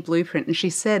any blueprint. And she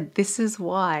said, this is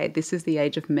why this is the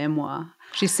age of memoir.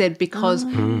 She said, because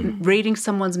reading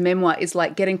someone's memoir is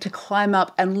like getting to climb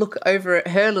up and look over at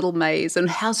her little maze and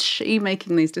how's she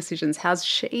making these decisions? How's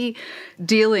she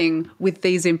dealing with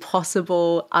these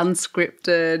impossible,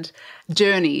 unscripted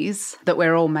journeys that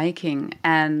we're all making?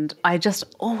 And I just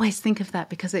always think of that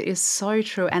because it is so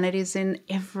true, and it is in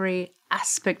every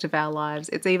aspect of our lives.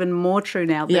 It's even more true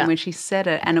now than when she said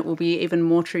it, and it will be even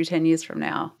more true 10 years from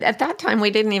now. At that time, we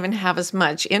didn't even have as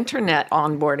much internet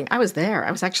onboarding. I was there.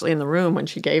 I was actually in the room when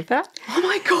she gave that. Oh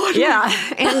my God. Yeah.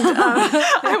 And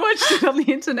I watched it on the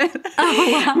internet.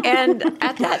 Oh, wow. And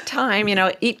at that time,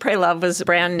 Eat, Pray, Love was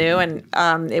brand new, and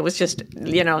it was just,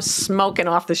 smoking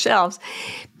off the shelves.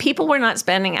 People were not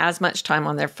spending as much time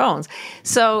on their phones.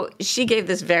 So she gave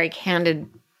this very candid,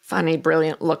 funny,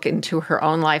 brilliant look into her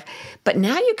own life. But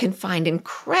now you can find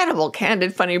incredible,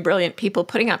 candid, funny, brilliant people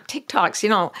putting up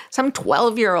TikToks. Some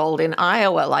 12-year-old in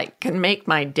Iowa, can make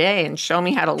my day and show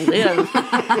me how to live.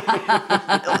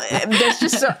 There's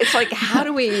just it's like, how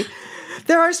do we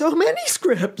there are so many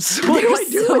scripts. What do I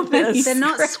do with this? They're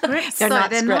not scripts. They're though. not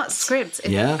They're not scripts.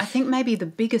 Yeah. I think maybe the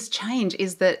biggest change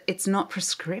is that it's not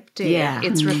prescriptive. Yeah.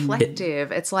 It's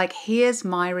reflective. It's like, here's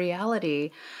my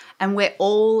reality. And we're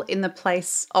all in the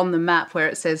place on the map where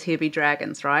it says, here be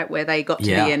dragons, right? Where they got to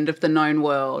Yeah. the end of the known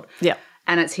world. Yeah.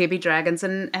 And it's here be dragons.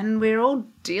 And we're all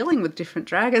dealing with different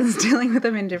dragons, dealing with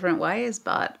them in different ways.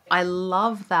 But I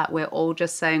love that we're all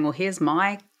just saying, well, here's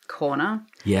my corner.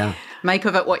 Yeah. Make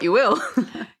of it what you will.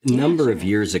 A number of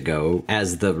years ago,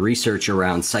 as the research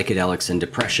around psychedelics and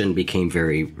depression became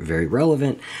very, very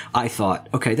relevant, I thought,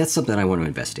 okay, that's something I want to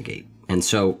investigate. And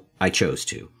so I chose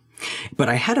to. But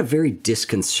I had a very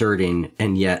disconcerting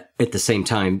and yet at the same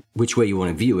time, which way you want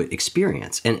to view it,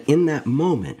 experience. And in that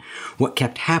moment, what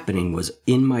kept happening was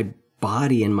in my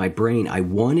body and my brain, I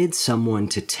wanted someone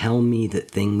to tell me that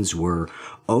things were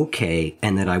okay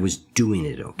and that I was doing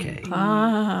it okay.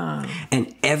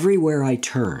 And everywhere I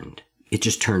turned, it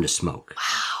just turned to smoke.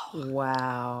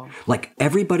 Wow. Like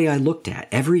everybody I looked at,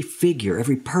 every figure,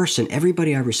 every person,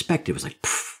 everybody I respected was like,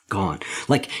 pff, gone.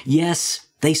 Like, yes,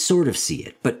 they sort of see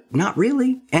it, but not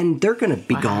really. And they're going to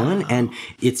be gone. And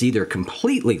it's either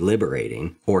completely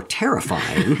liberating or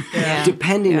terrifying,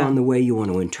 depending on the way you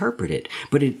want to interpret it.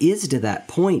 But it is to that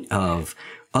point of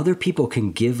other people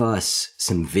can give us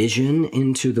some vision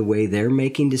into the way they're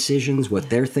making decisions, what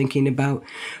they're thinking about.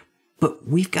 But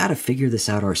we've got to figure this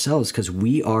out ourselves because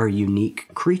we are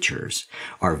unique creatures.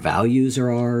 Our values are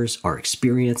ours. Our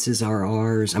experiences are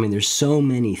ours. I mean, there's so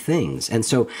many things. And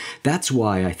so that's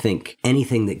why I think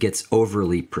anything that gets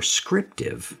overly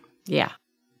prescriptive Yeah.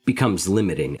 becomes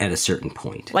limiting at a certain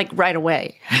point. Like right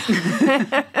away.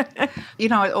 You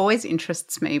know, it always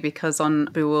interests me because on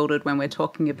Bewildered, when we're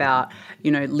talking about, you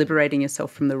know, liberating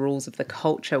yourself from the rules of the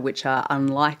culture, which are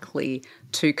unlikely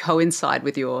to coincide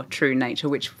with your true nature,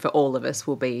 which for all of us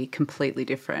will be completely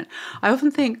different. I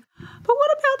often think, but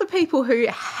what about the people who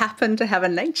happen to have a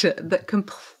nature that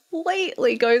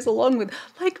completely goes along with,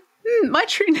 like, my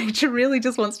true nature really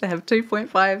just wants to have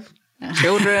 2.5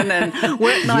 children and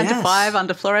work 9 to 5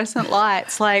 under fluorescent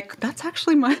lights. Like, that's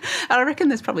actually my, and I reckon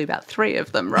there's probably about 3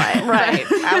 of them, right? Right.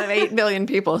 Out of 8 billion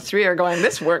people, 3 are going,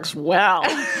 this works well.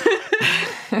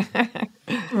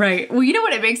 Right. Well, you know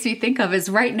what it makes me think of is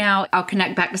right now, I'll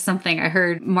connect back to something I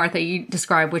heard, Martha, you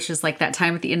describe, which is like that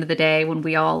time at the end of the day when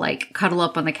we all like cuddle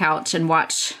up on the couch and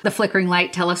watch the flickering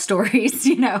light tell us stories,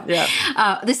 you know.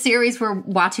 Yeah. The series we're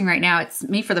watching right now, it's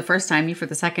me for the first time, you for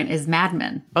the second, is Mad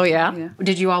Men. Oh, yeah?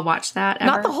 Did you all watch that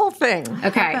ever? Not the whole thing.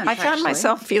 Okay. I found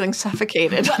myself feeling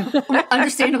suffocated.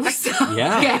 Understandably so.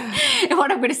 Yeah. And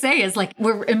what I'm going to say is like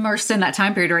we're immersed in that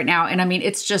time period right now. And I mean,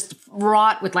 it's just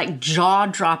wrought with like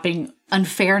jaw-dropping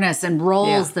unfairness and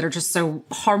roles that are just so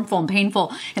harmful and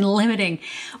painful and limiting.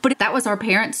 But that was our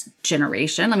parents'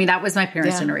 generation. I mean, that was my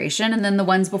parents' generation. And then the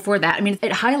ones before that. I mean,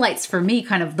 it highlights for me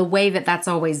kind of the way that that's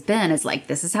always been is like,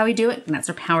 this is how we do it. And that's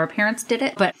how our parents did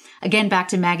it. But again, back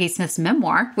to Maggie Smith's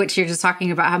memoir, which you're just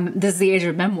talking about how this is the age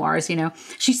of memoirs, you know,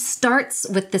 she starts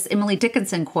with this Emily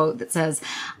Dickinson quote that says,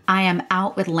 I am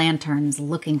out with lanterns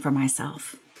looking for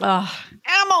myself. Oh,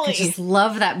 Emily. I just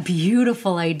love that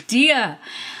beautiful idea.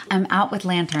 I'm out with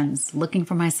lanterns looking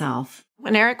for myself.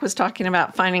 When Eric was talking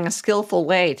about finding a skillful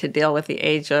way to deal with the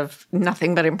age of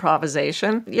nothing but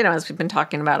improvisation, you know, as we've been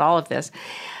talking about all of this,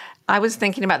 I was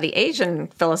thinking about the Asian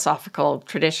philosophical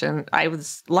tradition I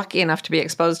was lucky enough to be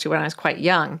exposed to when I was quite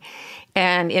young.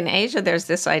 And in Asia, there's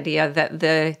this idea that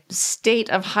the state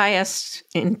of highest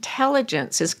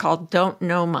intelligence is called don't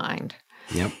know mind.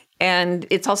 Yep. And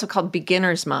it's also called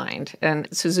beginner's mind. And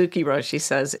Suzuki Roshi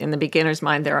says, in the beginner's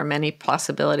mind, there are many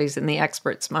possibilities. In the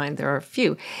expert's mind, there are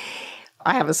few.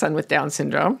 I have a son with Down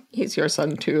syndrome. He's your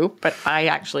son too, but I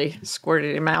actually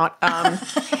squirted him out.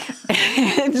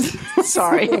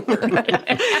 Sorry.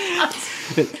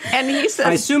 And he says...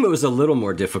 I assume it was a little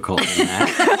more difficult than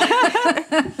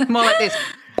that. More like this.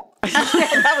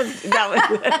 that was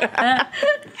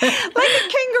like a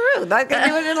kangaroo. Like I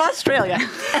do it in Australia.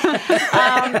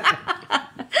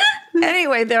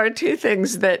 Anyway, there are two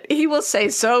things that he will say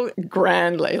so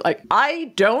grandly, like,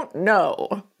 I don't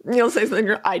know. He'll say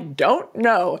something, I don't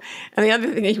know. And the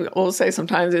other thing he will say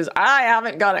sometimes is, I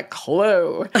haven't got a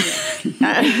clue.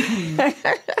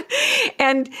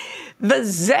 And the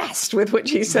zest with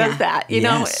which he says that, you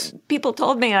know, people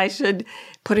told me I should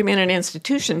put him in an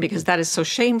institution because that is so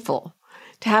shameful.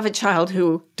 To have a child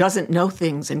who doesn't know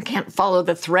things and can't follow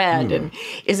the thread and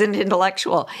isn't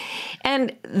intellectual.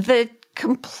 And the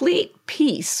complete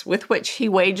peace with which he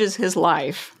wages his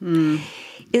life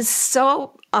is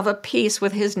so of a piece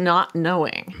with his not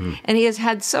knowing. And he has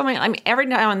had so many, I mean, every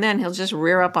now and then he'll just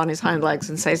rear up on his hind legs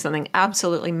and say something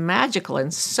absolutely magical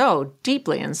and so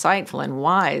deeply insightful and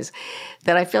wise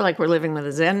that I feel like we're living with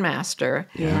a Zen master.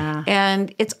 Yeah.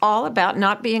 And it's all about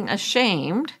not being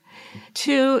ashamed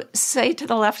to say to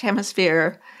the left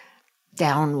hemisphere,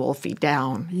 down, Wolfie,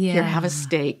 down. Yeah. Here, have a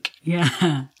steak.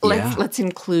 Yeah. Let's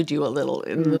include you a little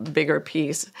in the bigger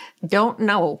piece. Don't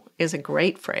know is a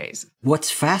great phrase.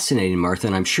 What's fascinating, Martha,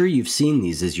 and I'm sure you've seen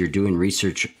these as you're doing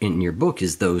research in your book,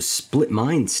 is those split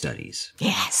mind studies.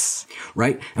 Yes.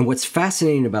 Right? And what's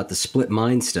fascinating about the split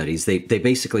mind studies, they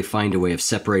basically find a way of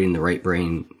separating the right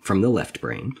brain from the left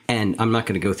brain. And I'm not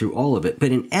going to go through all of it,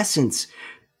 but in essence,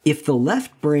 if the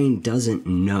left brain doesn't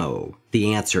know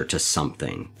the answer to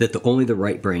something that only the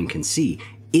right brain can see,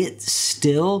 it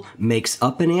still makes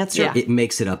up an answer. Yeah. It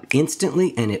makes it up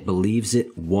instantly, and it believes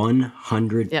it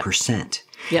 100%.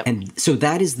 Yep. And so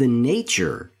that is the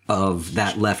nature of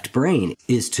that left brain,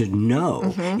 is to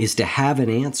know, is to have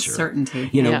an answer. Certainty.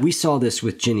 You know, Yeah. we saw this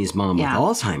with Ginny's mom Yeah.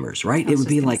 with Alzheimer's, right? It would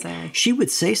be like, she would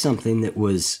say something that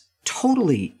was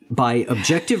totally, by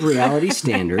objective reality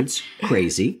standards,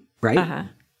 crazy, right?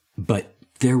 But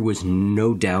there was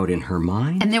no doubt in her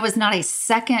mind. And there was not a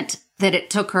second that it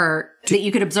took her that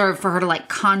you could observe for her to like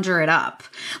conjure it up.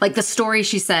 Like the story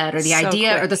she said or the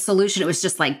idea quick. or the solution. It was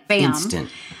just like bam. Instant.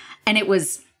 And it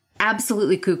was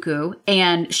absolutely cuckoo.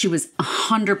 And she was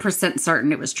 100%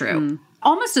 certain it was true.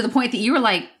 Almost to the point that you were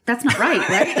like, that's not right,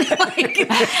 right? Like,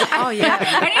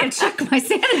 I need to check my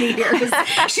sanity here because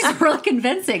she's really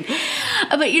convincing.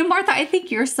 But, you know, Martha, I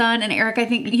think your son and Eric, I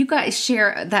think you guys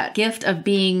share that gift of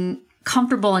being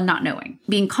comfortable and not knowing,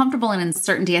 being comfortable in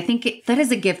uncertainty. I think that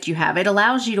is a gift you have. It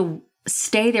allows you to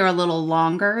stay there a little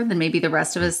longer than maybe the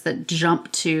rest of us that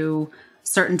jump to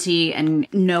certainty and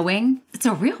knowing. It's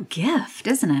a real gift,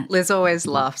 isn't it? Liz always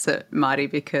laughs at Marty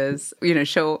because, you know,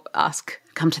 she'll ask,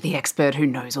 come to the expert who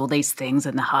knows all these things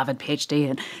and the Harvard PhD,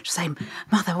 and she'll say,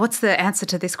 Martha, what's the answer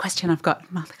to this question I've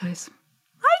got? Martha goes,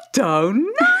 I don't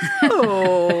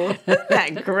know. Isn't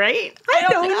that great? I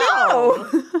don't know.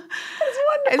 It's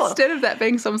wonderful. Instead of that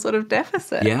being some sort of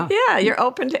deficit. Yeah. Yeah, you're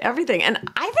open to everything. And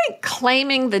I think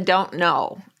claiming the don't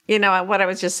know, you know, what I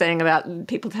was just saying about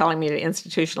people telling me to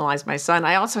institutionalize my son,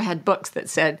 I also had books that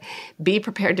said, be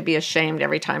prepared to be ashamed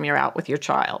every time you're out with your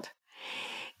child.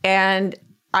 And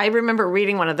I remember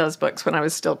reading one of those books when I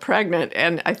was still pregnant,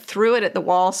 and I threw it at the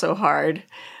wall so hard.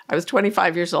 I was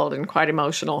 25 years old and quite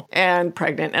emotional and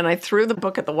pregnant, and I threw the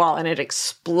book at the wall, and it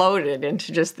exploded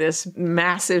into just this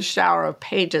massive shower of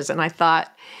pages. And I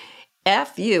thought,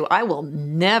 F you, I will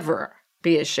never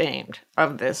be ashamed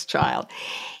of this child.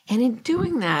 And in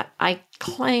doing that, I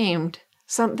claimed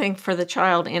something for the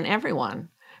child in everyone,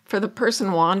 for the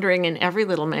person wandering in every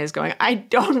little maze going, I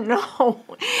don't know.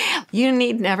 You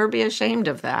need never be ashamed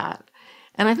of that.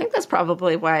 And I think that's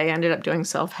probably why I ended up doing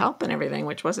self-help and everything,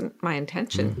 which wasn't my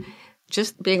intention.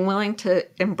 Just being willing to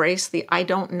embrace the I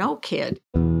don't know kid.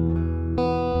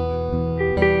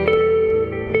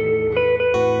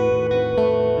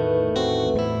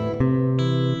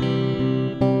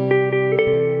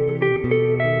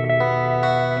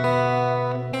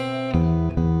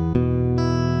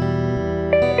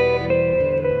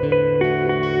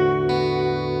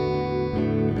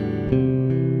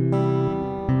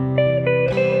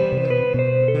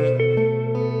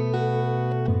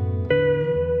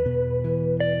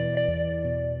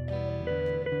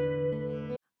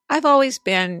 I've always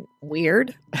been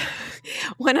weird.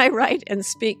 When I write and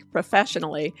speak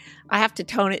professionally, I have to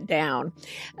tone it down,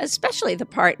 especially the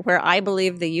part where I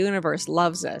believe the universe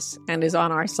loves us and is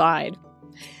on our side.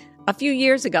 A few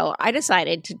years ago, I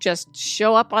decided to just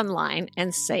show up online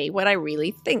and say what I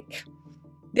really think.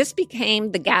 This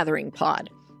became The Gathering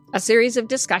Pod, a series of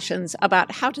discussions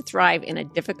about how to thrive in a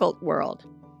difficult world.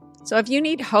 So if you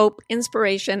need hope,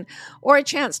 inspiration, or a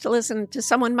chance to listen to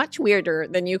someone much weirder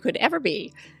than you could ever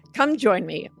be, come join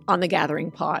me on The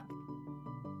Gathering Pod.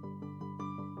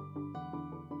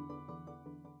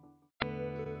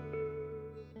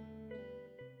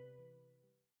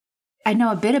 I know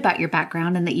a bit about your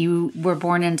background and that you were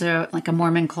born into like a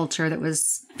Mormon culture that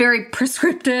was very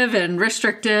prescriptive and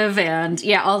restrictive and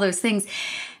all those things.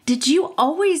 Did you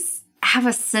always have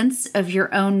a sense of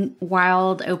your own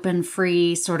wild, open,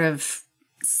 free sort of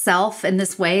self in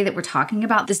this way that we're talking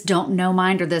about, this don't know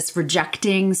mind or this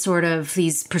rejecting sort of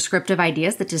these prescriptive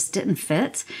ideas that just didn't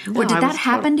fit? Or did that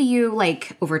happen to you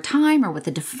like over time or with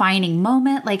a defining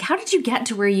moment? Like how did you get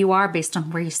to where you are based on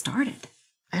where you started?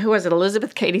 who was it?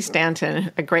 Elizabeth Cady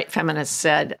Stanton, a great feminist,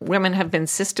 said, women have been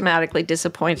systematically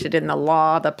disappointed in the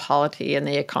law, the polity, and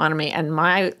the economy. And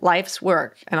my life's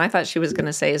work, and I thought she was going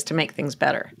to say, is to make things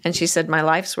better. And she said, my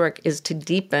life's work is to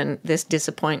deepen this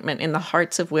disappointment in the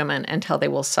hearts of women until they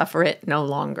will suffer it no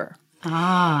longer.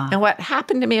 And what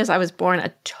happened to me is I was born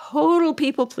a total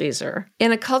people pleaser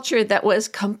in a culture that was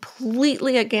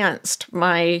completely against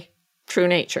my true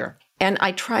nature. And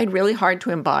I tried really hard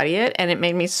to embody it, and it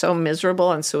made me so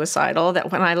miserable and suicidal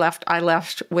that when I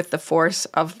left with the force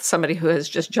of somebody who has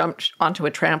just jumped onto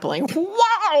a trampoline.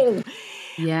 Wow!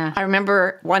 Yeah. I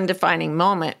remember one defining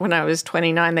moment when I was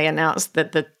 29, they announced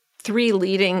that the 3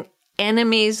 leading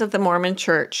enemies of the Mormon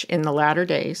Church in the latter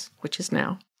days, which is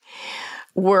now,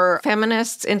 were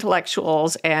feminists,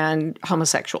 intellectuals, and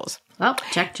homosexuals. Oh,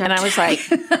 check. And I was like,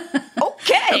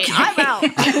 okay, I'm out.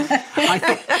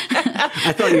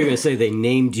 I thought you were going to say they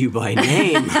named you by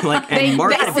name. And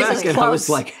Martha Beck, and I was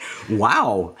like,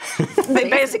 wow. They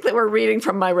basically were reading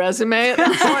from my resume at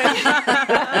that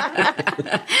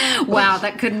point. Wow,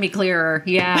 that couldn't be clearer.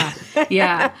 Yeah.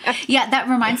 That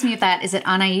reminds me of that. Is it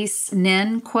Anais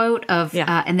Nin quote of,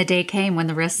 and the day came when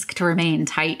the risk to remain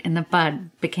tight in the bud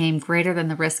became greater than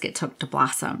the risk it took to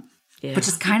blossom. Yeah. Which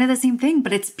is kind of the same thing,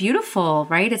 but it's beautiful,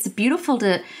 right? It's beautiful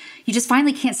you just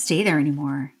finally can't stay there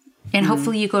anymore. And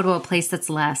hopefully you go to a place that's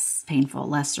less painful,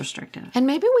 less restrictive. And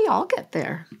maybe we all get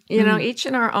there, you know, each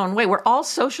in our own way. We're all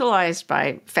socialized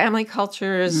by family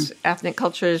cultures, ethnic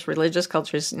cultures, religious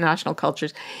cultures, national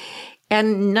cultures.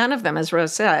 And none of them, as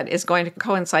Rose said, is going to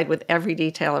coincide with every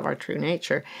detail of our true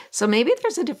nature. So maybe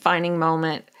there's a defining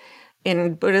moment.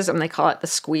 In Buddhism, they call it the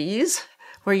squeeze,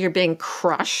 where you're being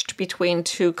crushed between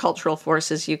 2 cultural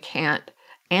forces you can't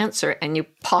answer, and you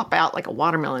pop out like a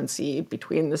watermelon seed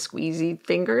between the squeezy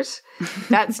fingers.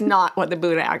 That's not what the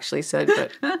Buddha actually said,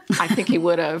 but I think he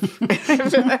would have.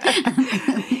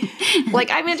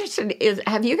 I'm interested,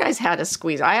 have you guys had a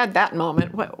squeeze? I had that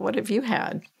moment. What have you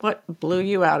had? What blew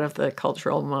you out of the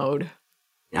cultural mode?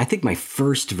 I think my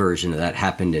first version of that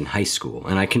happened in high school,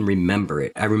 and I can remember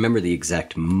it. I remember the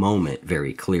exact moment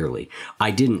very clearly.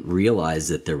 I didn't realize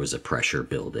that there was a pressure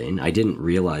building. I didn't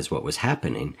realize what was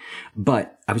happening,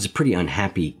 but I was a pretty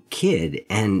unhappy kid,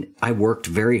 and I worked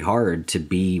very hard to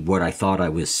be what I thought I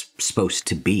was supposed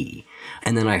to be.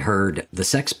 And then I heard the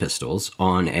Sex Pistols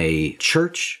on a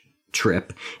church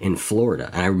trip in Florida.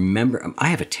 And I remember, I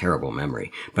have a terrible memory,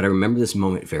 but I remember this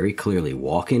moment very clearly,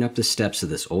 walking up the steps of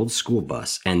this old school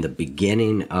bus, and the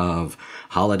beginning of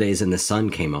Holidays in the Sun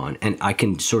came on. And I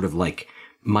can sort of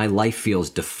my life feels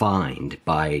defined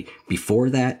by before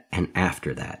that and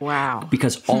after that. Wow.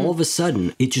 Because all of a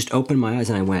sudden, it just opened my eyes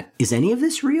and I went, is any of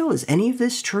this real? Is any of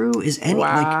this true?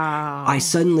 Wow. I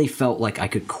suddenly felt like I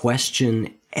could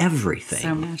question everything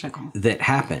so magical that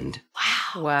happened.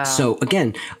 Wow. So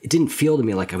again, it didn't feel to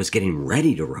me like I was getting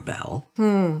ready to rebel.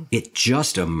 It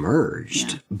just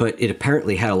emerged, but it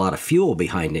apparently had a lot of fuel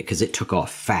behind it because it took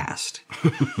off fast.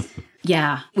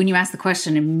 Yeah. When you asked the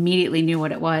question, immediately knew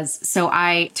what it was. So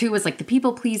I, too, was like the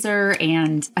people pleaser.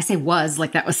 And I say was,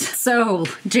 like that was so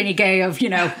Jenny Gay of,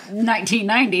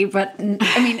 1990. But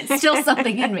I mean, it's still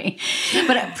something in me.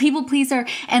 But a people pleaser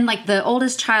and like the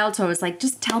oldest child. So I was like,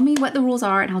 just tell me what the rules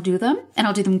are and I'll do them. And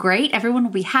I'll do them great. Everyone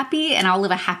will be happy and I'll live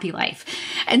a happy life.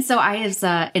 And so I was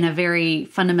in a very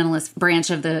fundamentalist branch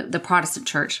of the Protestant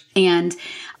church. And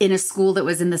in a school that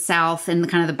was in the South and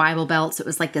kind of the Bible Belt. So it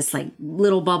was like this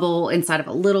little bubble inside of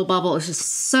a little bubble. It was just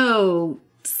so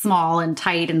small and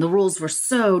tight and the rules were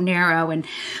so narrow. And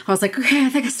I was like, okay, I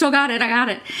think I still got it. I got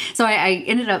it. So I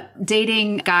ended up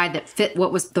dating a guy that fit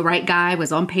what was the right guy,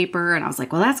 was on paper. And I was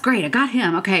like, well, that's great. I got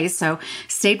him. Okay. So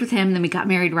stayed with him. Then we got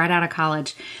married right out of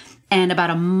college. And about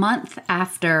a month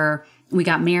after we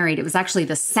got married, it was actually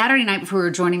the Saturday night before we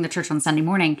were joining the church on Sunday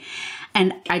morning.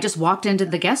 And I just walked into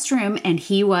the guest room and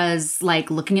he was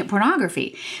looking at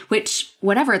pornography, which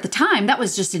whatever at the time, that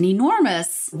was just an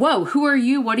enormous, whoa, who are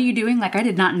you? What are you doing? I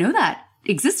did not know that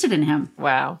existed in him.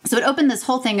 Wow. So it opened this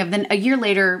whole thing of then a year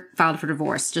later filed for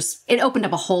divorce. It opened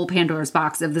up a whole Pandora's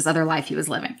box of this other life he was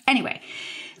living. Anyway,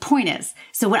 point is,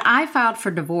 so when I filed for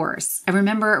divorce, I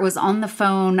remember it was on the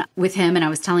phone with him and I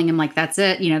was telling him that's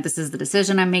it. This is the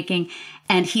decision I'm making.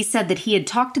 And he said that he had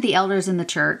talked to the elders in the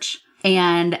church.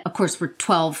 And of course, we're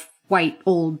 12 white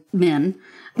old men.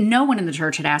 No one in the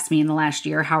church had asked me in the last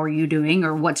year, how are you doing?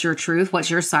 Or what's your truth? What's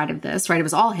your side of this? Right? It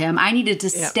was all him. I needed to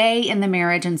stay in the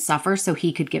marriage and suffer so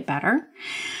he could get better.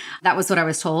 That was what I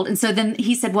was told. And so then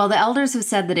he said, well, the elders have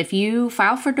said that if you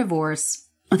file for divorce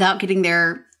without getting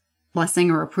their blessing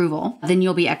or approval, then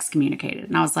you'll be excommunicated.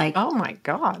 And I was like, oh my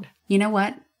God. You know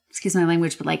what? Excuse my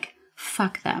language, but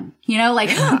fuck them. You know, like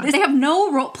they have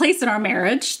no place in our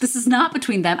marriage. This is not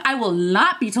between them. I will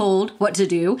not be told what to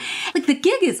do. Like the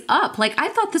gig is up. Like I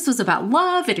thought this was about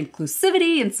love and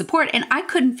inclusivity and support, and I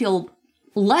couldn't feel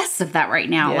less of that right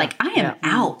now. Like I am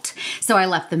out. So I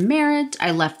left the marriage.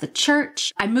 I left the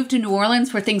church. I moved to New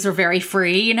Orleans where things were very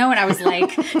free, you know, and I was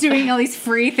like doing all these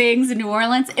free things in New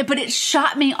Orleans. But it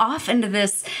shot me off into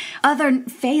this other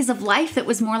phase of life that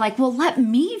was more like, well, let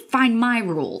me find my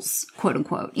rules, quote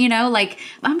unquote, you know, like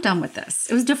I'm done with this.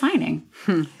 It was defining.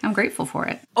 I'm grateful for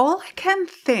it. All I can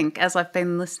think as I've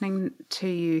been listening to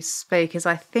you speak is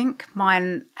I think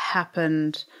mine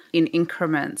happened in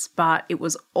increments, but it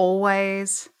was always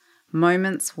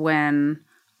moments when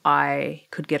I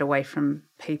could get away from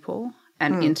people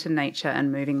and into nature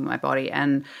and moving my body.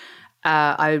 And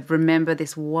I remember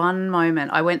this one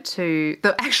moment I went to,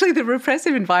 the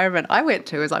repressive environment I went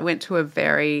to a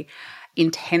very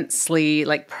intensely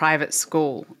like private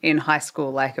school in high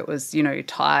school. Like it was, you know,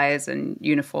 ties and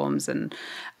uniforms and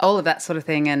all of that sort of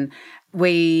thing. And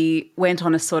we went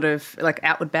on a sort of like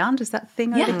Outward Bound, is that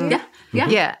thing over here?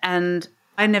 Yeah. And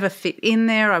I never fit in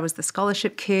there. I was the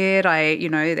scholarship kid.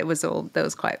 There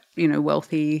was quite, you know,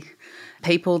 wealthy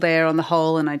people there on the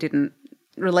whole, and I didn't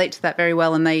relate to that very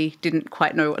well, and they didn't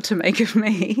quite know what to make of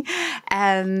me.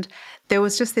 And there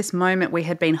was just this moment, we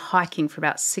had been hiking for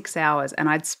about 6 hours and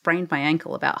I'd sprained my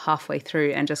ankle about halfway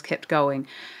through and just kept going.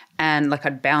 And like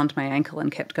I'd bound my ankle and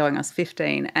kept going. I was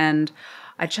 15. And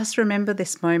I just remember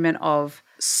this moment of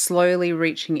slowly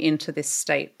reaching into this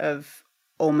state of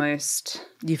almost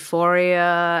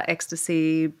euphoria,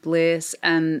 ecstasy, bliss.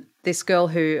 And this girl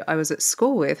who I was at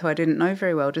school with, who I didn't know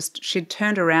very well, she'd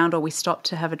turned around, or we stopped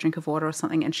to have a drink of water or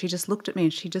something, and she just looked at me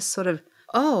and she just sort of,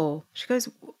 she goes,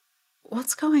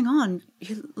 "What's going on?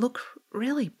 You look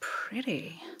really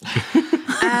pretty."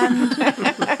 And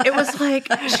it was like,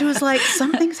 she was like,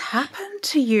 "Something's happened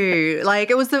to you." Like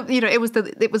it was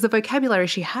the vocabulary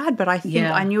she had, but I think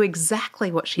I knew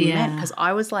exactly what she meant, because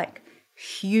I was like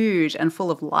huge and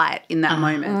full of light in that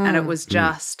moment. And it was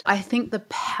just, I think the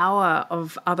power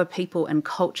of other people and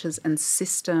cultures and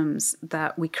systems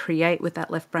that we create with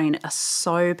that left brain are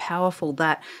so powerful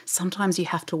that sometimes you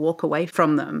have to walk away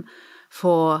from them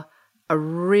for a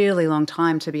really long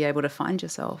time to be able to find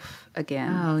yourself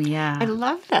again. Oh, yeah. I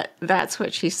love that. That's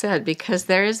what she said, because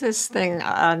there is this thing,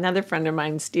 another friend of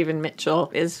mine, Stephen Mitchell,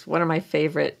 is one of my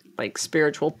favorite like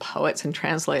spiritual poets and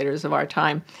translators of our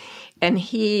time. And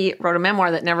he wrote a memoir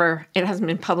that it hasn't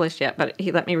been published yet, but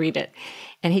he let me read it.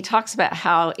 And he talks about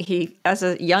how he, as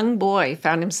a young boy,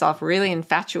 found himself really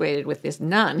infatuated with this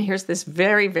nun. Here's this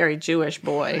very, very Jewish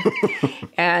boy.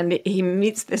 And he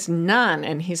meets this nun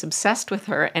and he's obsessed with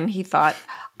her. And he thought,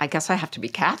 I guess I have to be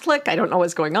Catholic. I don't know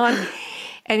what's going on.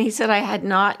 And he said, I had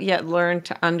not yet learned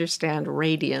to understand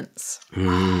radiance.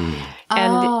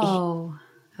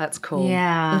 That's cool.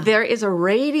 Yeah. There is a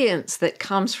radiance that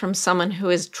comes from someone who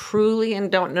is truly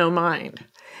in don't know mind,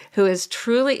 who is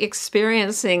truly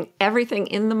experiencing everything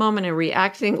in the moment and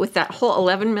reacting with that whole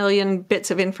 11 million bits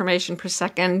of information per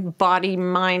second, body,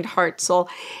 mind, heart, soul,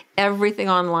 everything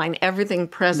online, everything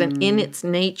present in its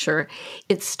nature.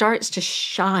 It starts to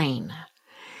shine.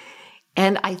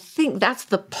 And I think that's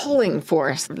the pulling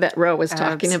force that Ro was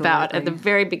talking about at the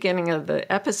very beginning of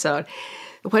the episode.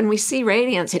 When we see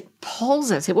radiance, it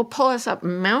pulls us. It will pull us up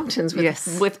mountains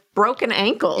with broken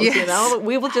ankles, you know.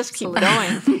 We will just keep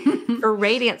going for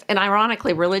radiance. And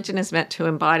ironically, religion is meant to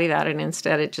embody that, and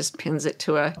instead it just pins it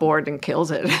to a board and kills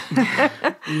it.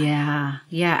 Yeah,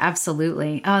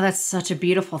 absolutely. Oh, that's such a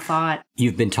beautiful thought.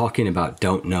 You've been talking about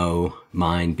don't know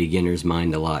mind, beginner's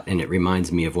mind a lot, and it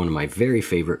reminds me of one of my very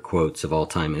favorite quotes of all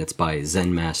time, and it's by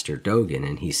Zen Master Dogen,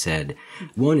 and he said,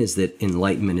 "One is that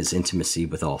enlightenment is intimacy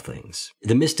with all things.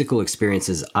 The mystical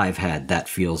experiences I've had, that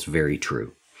feels very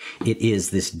true. It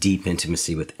is this deep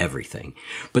intimacy with everything.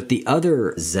 But the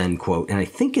other Zen quote, and I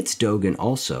think it's Dogen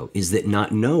also, is that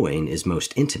not knowing is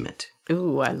most intimate."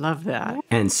 Ooh, I love that.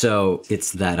 And so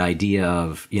it's that idea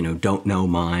of, don't know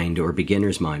mind or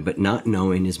beginner's mind, but not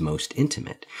knowing is most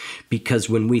intimate. Because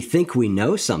when we think we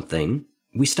know something,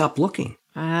 we stop looking.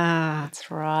 That's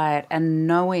right. And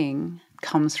knowing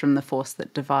comes from the force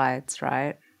that divides,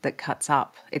 right? That cuts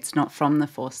up. It's not from the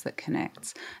force that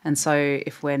connects. And so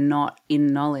if we're not in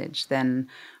knowledge, then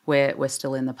we're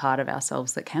still in the part of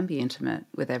ourselves that can be intimate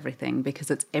with everything, because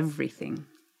it's everything.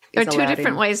 There are two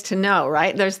different ways to know,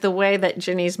 right? There's the way that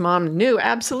Ginny's mom knew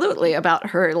absolutely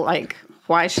about her, like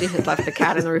why she had left the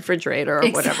cat in the refrigerator or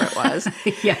whatever it was.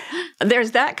 Yeah.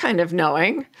 There's that kind of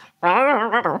knowing.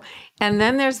 And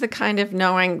then there's the kind of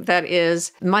knowing that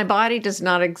is, my body does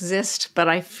not exist, but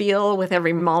I feel with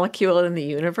every molecule in the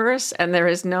universe, and there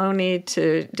is no need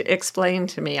to explain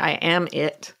to me. I am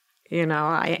it.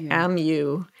 I am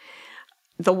you.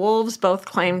 The wolves both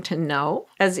claim to know.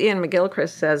 As Ian McGilchrist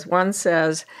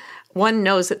says, one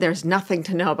knows that there's nothing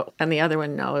to know, and the other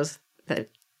one knows that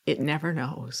it never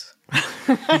knows.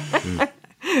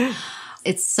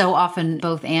 It's so often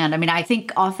both and. I mean, I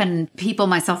think often people,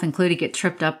 myself included, get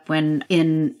tripped up when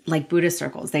in like Buddhist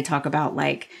circles, they talk about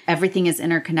like everything is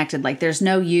interconnected. Like there's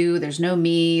no you, there's no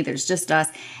me, there's just us.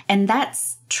 And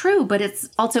that's true, but it's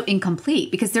also incomplete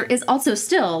because there is also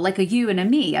still like a you and a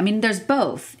me. I mean, there's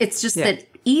both. It's just that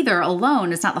either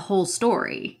alone is not the whole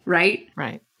story, right?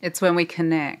 Right. It's when we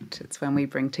connect, it's when we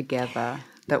bring together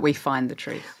that we find the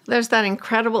truth. There's that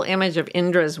incredible image of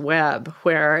Indra's web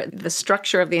where the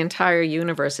structure of the entire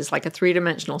universe is like a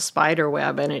three-dimensional spider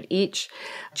web, and at each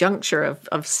juncture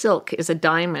of silk is a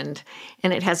diamond,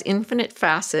 and it has infinite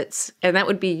facets, and that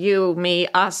would be you, me,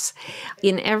 us.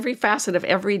 In every facet of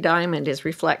every diamond is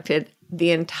reflected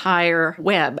the entire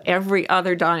web, every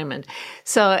other diamond.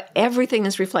 So everything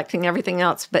is reflecting everything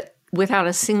else, but without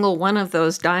a single one of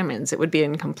those diamonds, it would be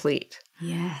incomplete.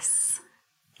 Yes.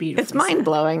 Beautiful. It's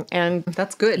mind-blowing, and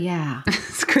That's good. Yeah.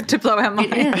 It's good to blow our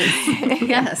mind. It is.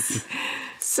 Yes.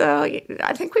 so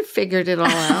I think we've figured it all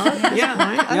out.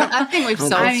 I think we've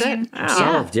solved it.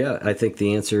 Solved, yeah. I think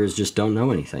the answer is just don't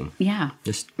know anything. Yeah.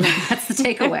 Just That's the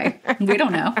takeaway. We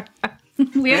don't know.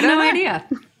 We have no idea.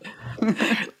 That's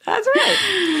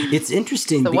right. it's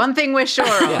interesting. The one thing we're sure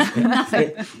of.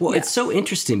 It's so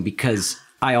interesting because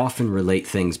I often relate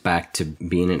things back to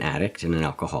being an addict and an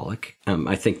alcoholic.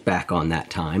 I think back on that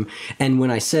time. And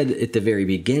when I said at the very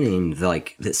beginning,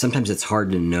 like that sometimes it's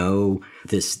hard to know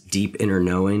this deep inner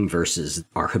knowing versus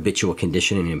our habitual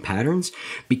conditioning and patterns,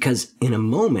 because in a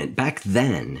moment back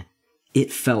then,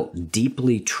 it felt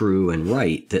deeply true and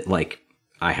right that like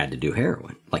I had to do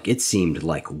heroin. Like it seemed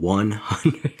like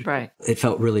 100. Right. It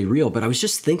felt really real. But I was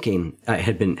just thinking, I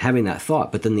had been having that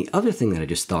thought. But then the other thing that I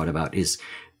just thought about is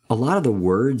a lot of the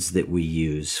words that we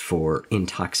use for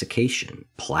intoxication,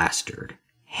 plastered,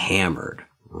 hammered,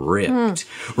 ripped,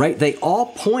 right? They all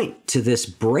point to this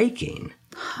breaking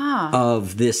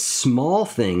of this small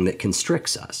thing that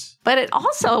constricts us. But it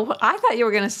also, I thought you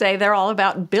were going to say they're all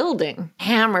about building,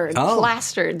 hammered,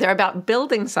 plastered. They're about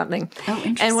building something. Oh,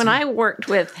 interesting. And when I worked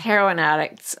with heroin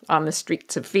addicts on the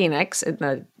streets of Phoenix in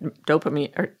the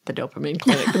dopamine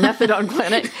clinic, the methadone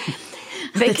clinic,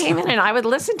 they came in and I would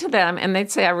listen to them and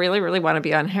they'd say, I really, really want to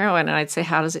be on heroin. And I'd say,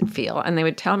 how does it feel? And they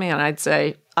would tell me and I'd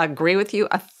say, I agree with you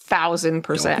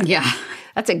 1,000%. Yeah.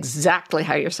 That's exactly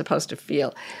how you're supposed to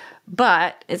feel.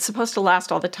 But it's supposed to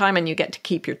last all the time and you get to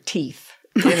keep your teeth.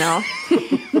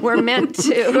 We're meant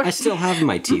to. I still have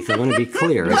my teeth. I want to be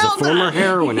clear. As a former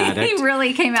heroin addict, He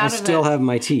really came out I of it. still have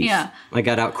my teeth. Yeah. I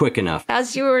got out quick enough.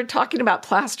 As you were talking about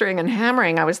plastering and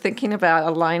hammering, I was thinking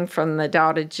about a line from the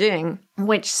Tao Te Ching,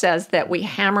 which says that we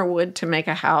hammer wood to make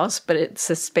a house, but it's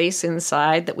a space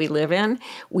inside that we live in.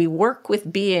 We work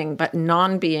with being, but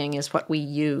non-being is what we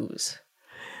use.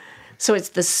 So it's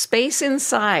the space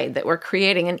inside that we're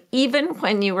creating. And even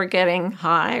when you were getting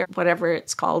high or whatever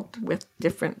it's called with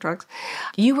different drugs,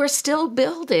 you were still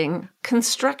building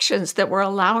constructions that were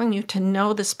allowing you to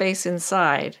know the space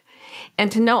inside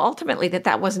and to know ultimately that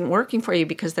that wasn't working for you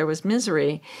because there was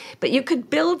misery. But you could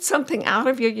build something out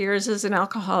of your years as an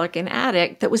alcoholic and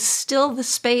addict that was still the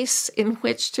space in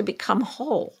which to become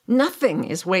whole. Nothing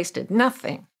is wasted,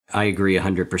 nothing. I agree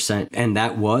 100%. And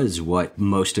that was what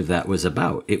most of that was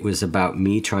about. It was about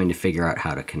me trying to figure out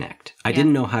how to connect. I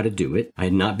didn't know how to do it. I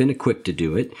had not been equipped to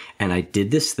do it. And I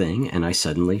did this thing and I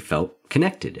suddenly felt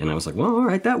connected. And I was like, well, all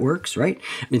right, that works, right?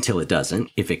 Until it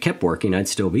doesn't. If it kept working, I'd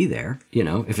still be there,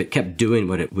 if it kept doing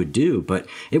what it would do. But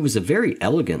it was a very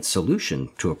elegant solution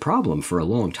to a problem for a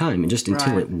long time. And just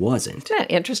until it wasn't. Isn't that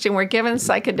interesting? We're given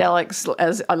psychedelics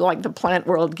as like the plant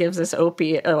world gives us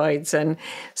opioids and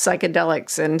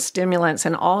psychedelics and stimulants,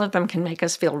 and all of them can make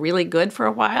us feel really good for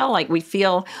a while. Like we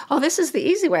feel, oh, this is the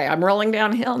easy way. I'm rolling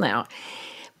downhill now.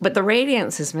 But the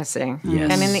radiance is missing.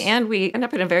 Yes. And in the end, we end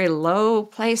up in a very low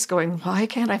place going, why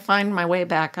can't I find my way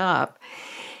back up?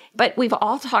 But we've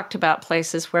all talked about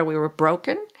places where we were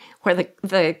broken, where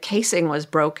the casing was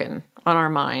broken on our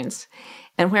minds,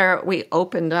 and where we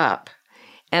opened up.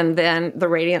 And then the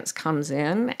radiance comes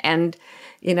in, and,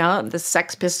 the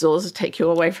Sex Pistols take you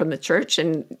away from the church,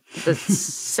 and the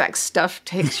sex stuff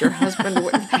takes your husband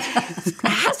away. It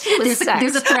has to do with sex.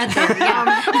 There's a thread there,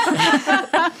 yeah.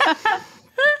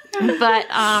 But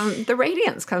the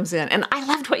radiance comes in. And I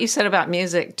loved what you said about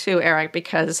music too, Eric,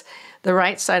 because the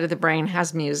right side of the brain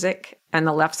has music and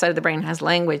the left side of the brain has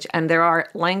language. And there are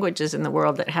languages in the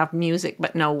world that have music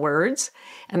but no words.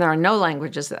 And there are no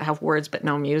languages that have words but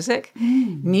no music.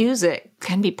 Music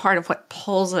can be part of what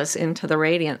pulls us into the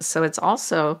radiance. So it's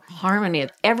also harmony.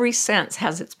 Every sense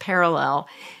has its parallel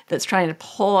that's trying to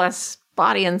pull us,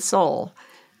 body and soul,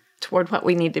 toward what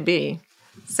we need to be.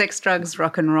 Sex, drugs,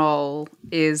 rock and roll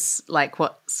is like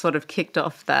what sort of kicked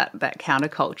off that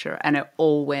counterculture, and it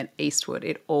all went eastward.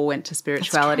 It all went to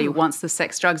spirituality. Once the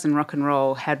sex, drugs and rock and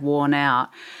roll had worn out,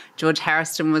 George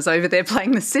Harrison was over there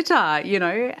playing the sitar,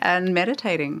 and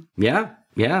meditating. Yeah.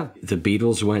 The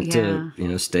Beatles went to,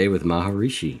 stay with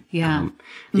Maharishi. Yeah.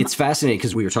 It's fascinating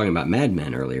because we were talking about Mad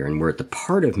Men earlier, and we're at the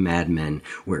part of Mad Men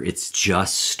where it's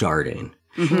just starting.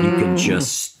 You can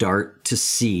just start to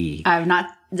see. I'm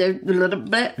not a little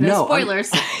bit. No spoilers.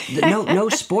 No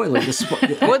spoiler. I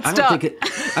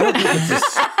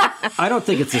don't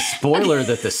think it's a spoiler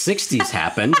that the 60s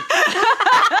happened.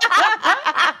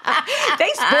 They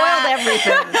spoiled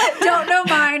everything. Don't know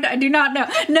mine. I do not know.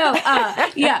 No,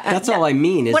 yeah. That's all I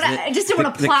mean. Is I just don't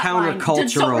want a plot line.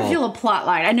 Just don't reveal a plot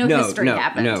line. I know history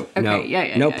happened.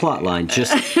 No plot line.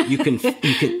 Just you can.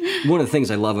 One of the things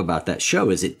I love about that show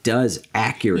is it does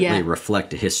accurately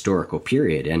reflect a historical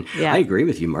period, and I agree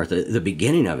with you, Martha. The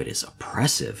beginning of it is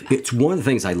oppressive. It's one of the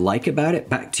things I like about it.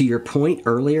 Back to your point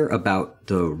earlier about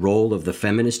the role of the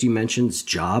feminist you mentioned's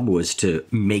job was to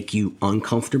make you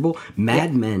uncomfortable.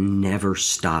 Mad Men never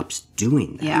stops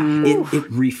doing that. Yeah.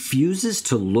 It refuses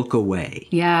to look away.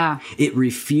 Yeah. It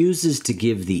refuses to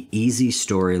give the easy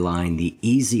storyline, the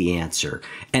easy answer.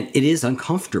 And it is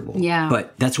uncomfortable. Yeah.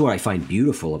 But that's what I find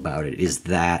beautiful about it is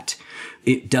that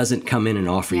it doesn't come in and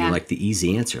offer you like the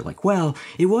easy answer. Like, well,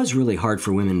 it was really hard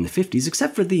for women in the 50s,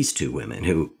 except for these two women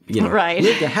who,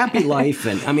 lived a happy life.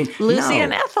 And I mean, Lucy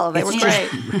and Ethel, they were great.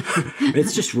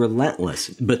 It's just relentless.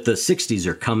 But the 60s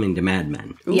are coming to Mad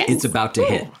Men. Yes. It's about to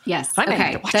hit. Yes.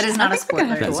 Okay. That is not a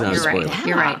spoiler. That's not a spoiler. Right.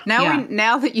 You're right.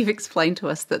 Now that you've explained to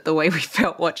us that the way we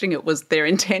felt watching it was their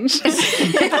intention.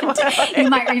 You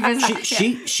might revisit.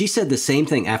 She said the same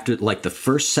thing after like the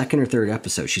first, second, or third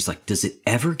episode. She's like, does it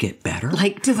ever get better?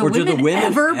 Like, do the women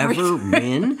ever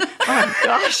win? Oh my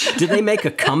gosh. Do they make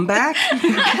a comeback?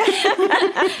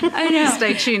 I know.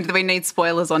 Stay tuned. We need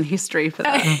spoilers on history for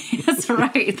that.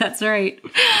 That's right.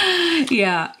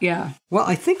 Yeah. Well,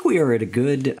 I think we are at a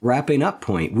good wrapping up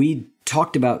point. We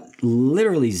talked about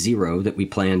literally zero that we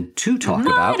planned to talk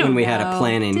about when we had a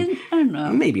planning. I don't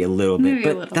know. Maybe a little bit,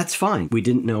 but that's fine. We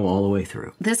didn't know all the way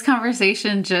through. This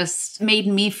conversation just made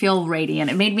me feel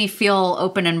radiant. It made me feel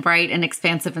open and bright and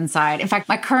expansive inside. In fact,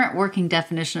 my current working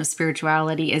definition of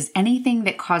spirituality is anything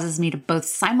that causes me to both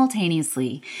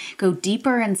simultaneously go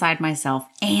deeper inside myself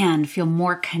and feel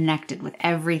more connected with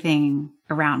everything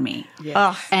around me.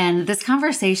 Yes. And this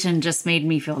conversation just made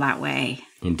me feel that way.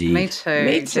 Indeed. Me too.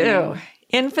 Me too.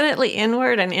 Infinitely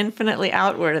inward and infinitely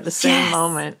outward at the same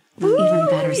moment. Even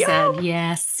better said.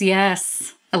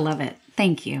 Yes. I love it.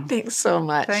 Thank you. Thanks so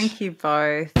much. Thank you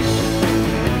both.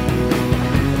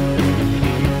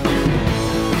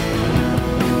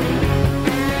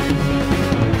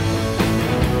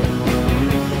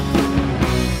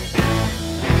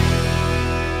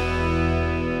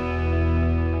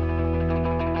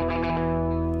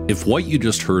 If what you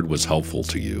just heard was helpful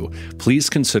to you, please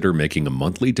consider making a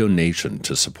monthly donation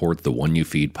to support the One You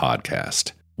Feed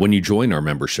podcast. When you join our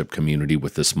membership community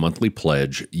with this monthly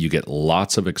pledge, you get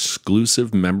lots of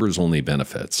exclusive members-only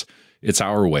benefits. It's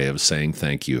our way of saying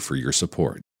thank you for your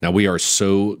support. Now, we are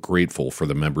so grateful for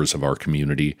the members of our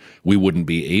community. We wouldn't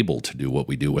be able to do what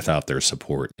we do without their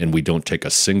support, and we don't take a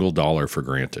single dollar for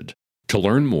granted. To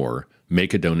learn more,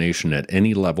 make a donation at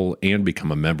any level, and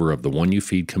become a member of the One You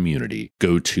Feed community,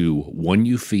 go to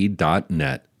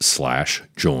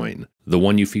oneyoufeed.net/join. The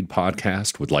One You Feed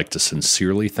podcast would like to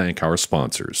sincerely thank our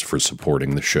sponsors for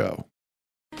supporting the show.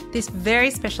 This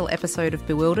very special episode of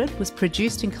Bewildered was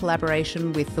produced in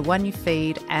collaboration with the One You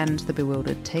Feed and the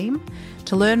Bewildered team.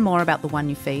 To learn more about the One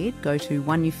You Feed, go to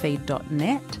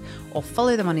oneyoufeed.net or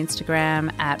follow them on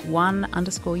Instagram at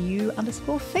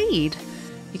 @1_you_feed.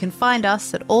 You can find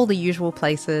us at all the usual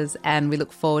places, and we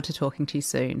look forward to talking to you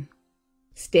soon.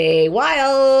 Stay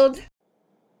wild.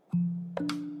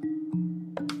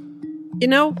 You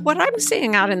know, what I'm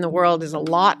seeing out in the world is a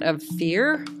lot of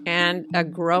fear and a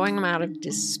growing amount of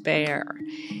despair.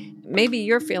 Maybe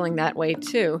you're feeling that way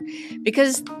too,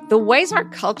 because the ways our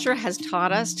culture has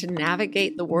taught us to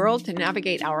navigate the world, to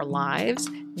navigate our lives,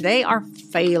 they are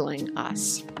failing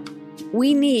us.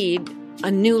 We need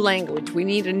a new language. We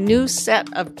need a new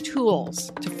set of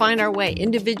tools to find our way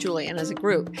individually and as a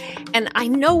group. And I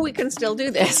know we can still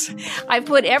do this. I've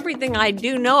put everything I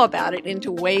do know about it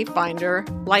into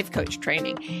Wayfinder Life Coach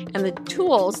training. And the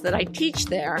tools that I teach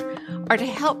there are to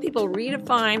help people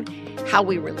redefine how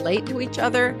we relate to each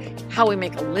other, how we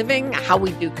make a living, how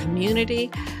we do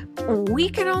community. We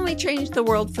can only change the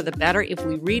world for the better if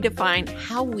we redefine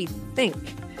how we think.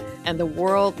 And the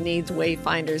world needs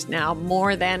Wayfinders now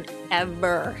more than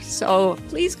ever. So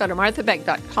please go to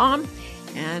marthabeck.com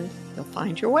and you'll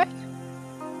find your way.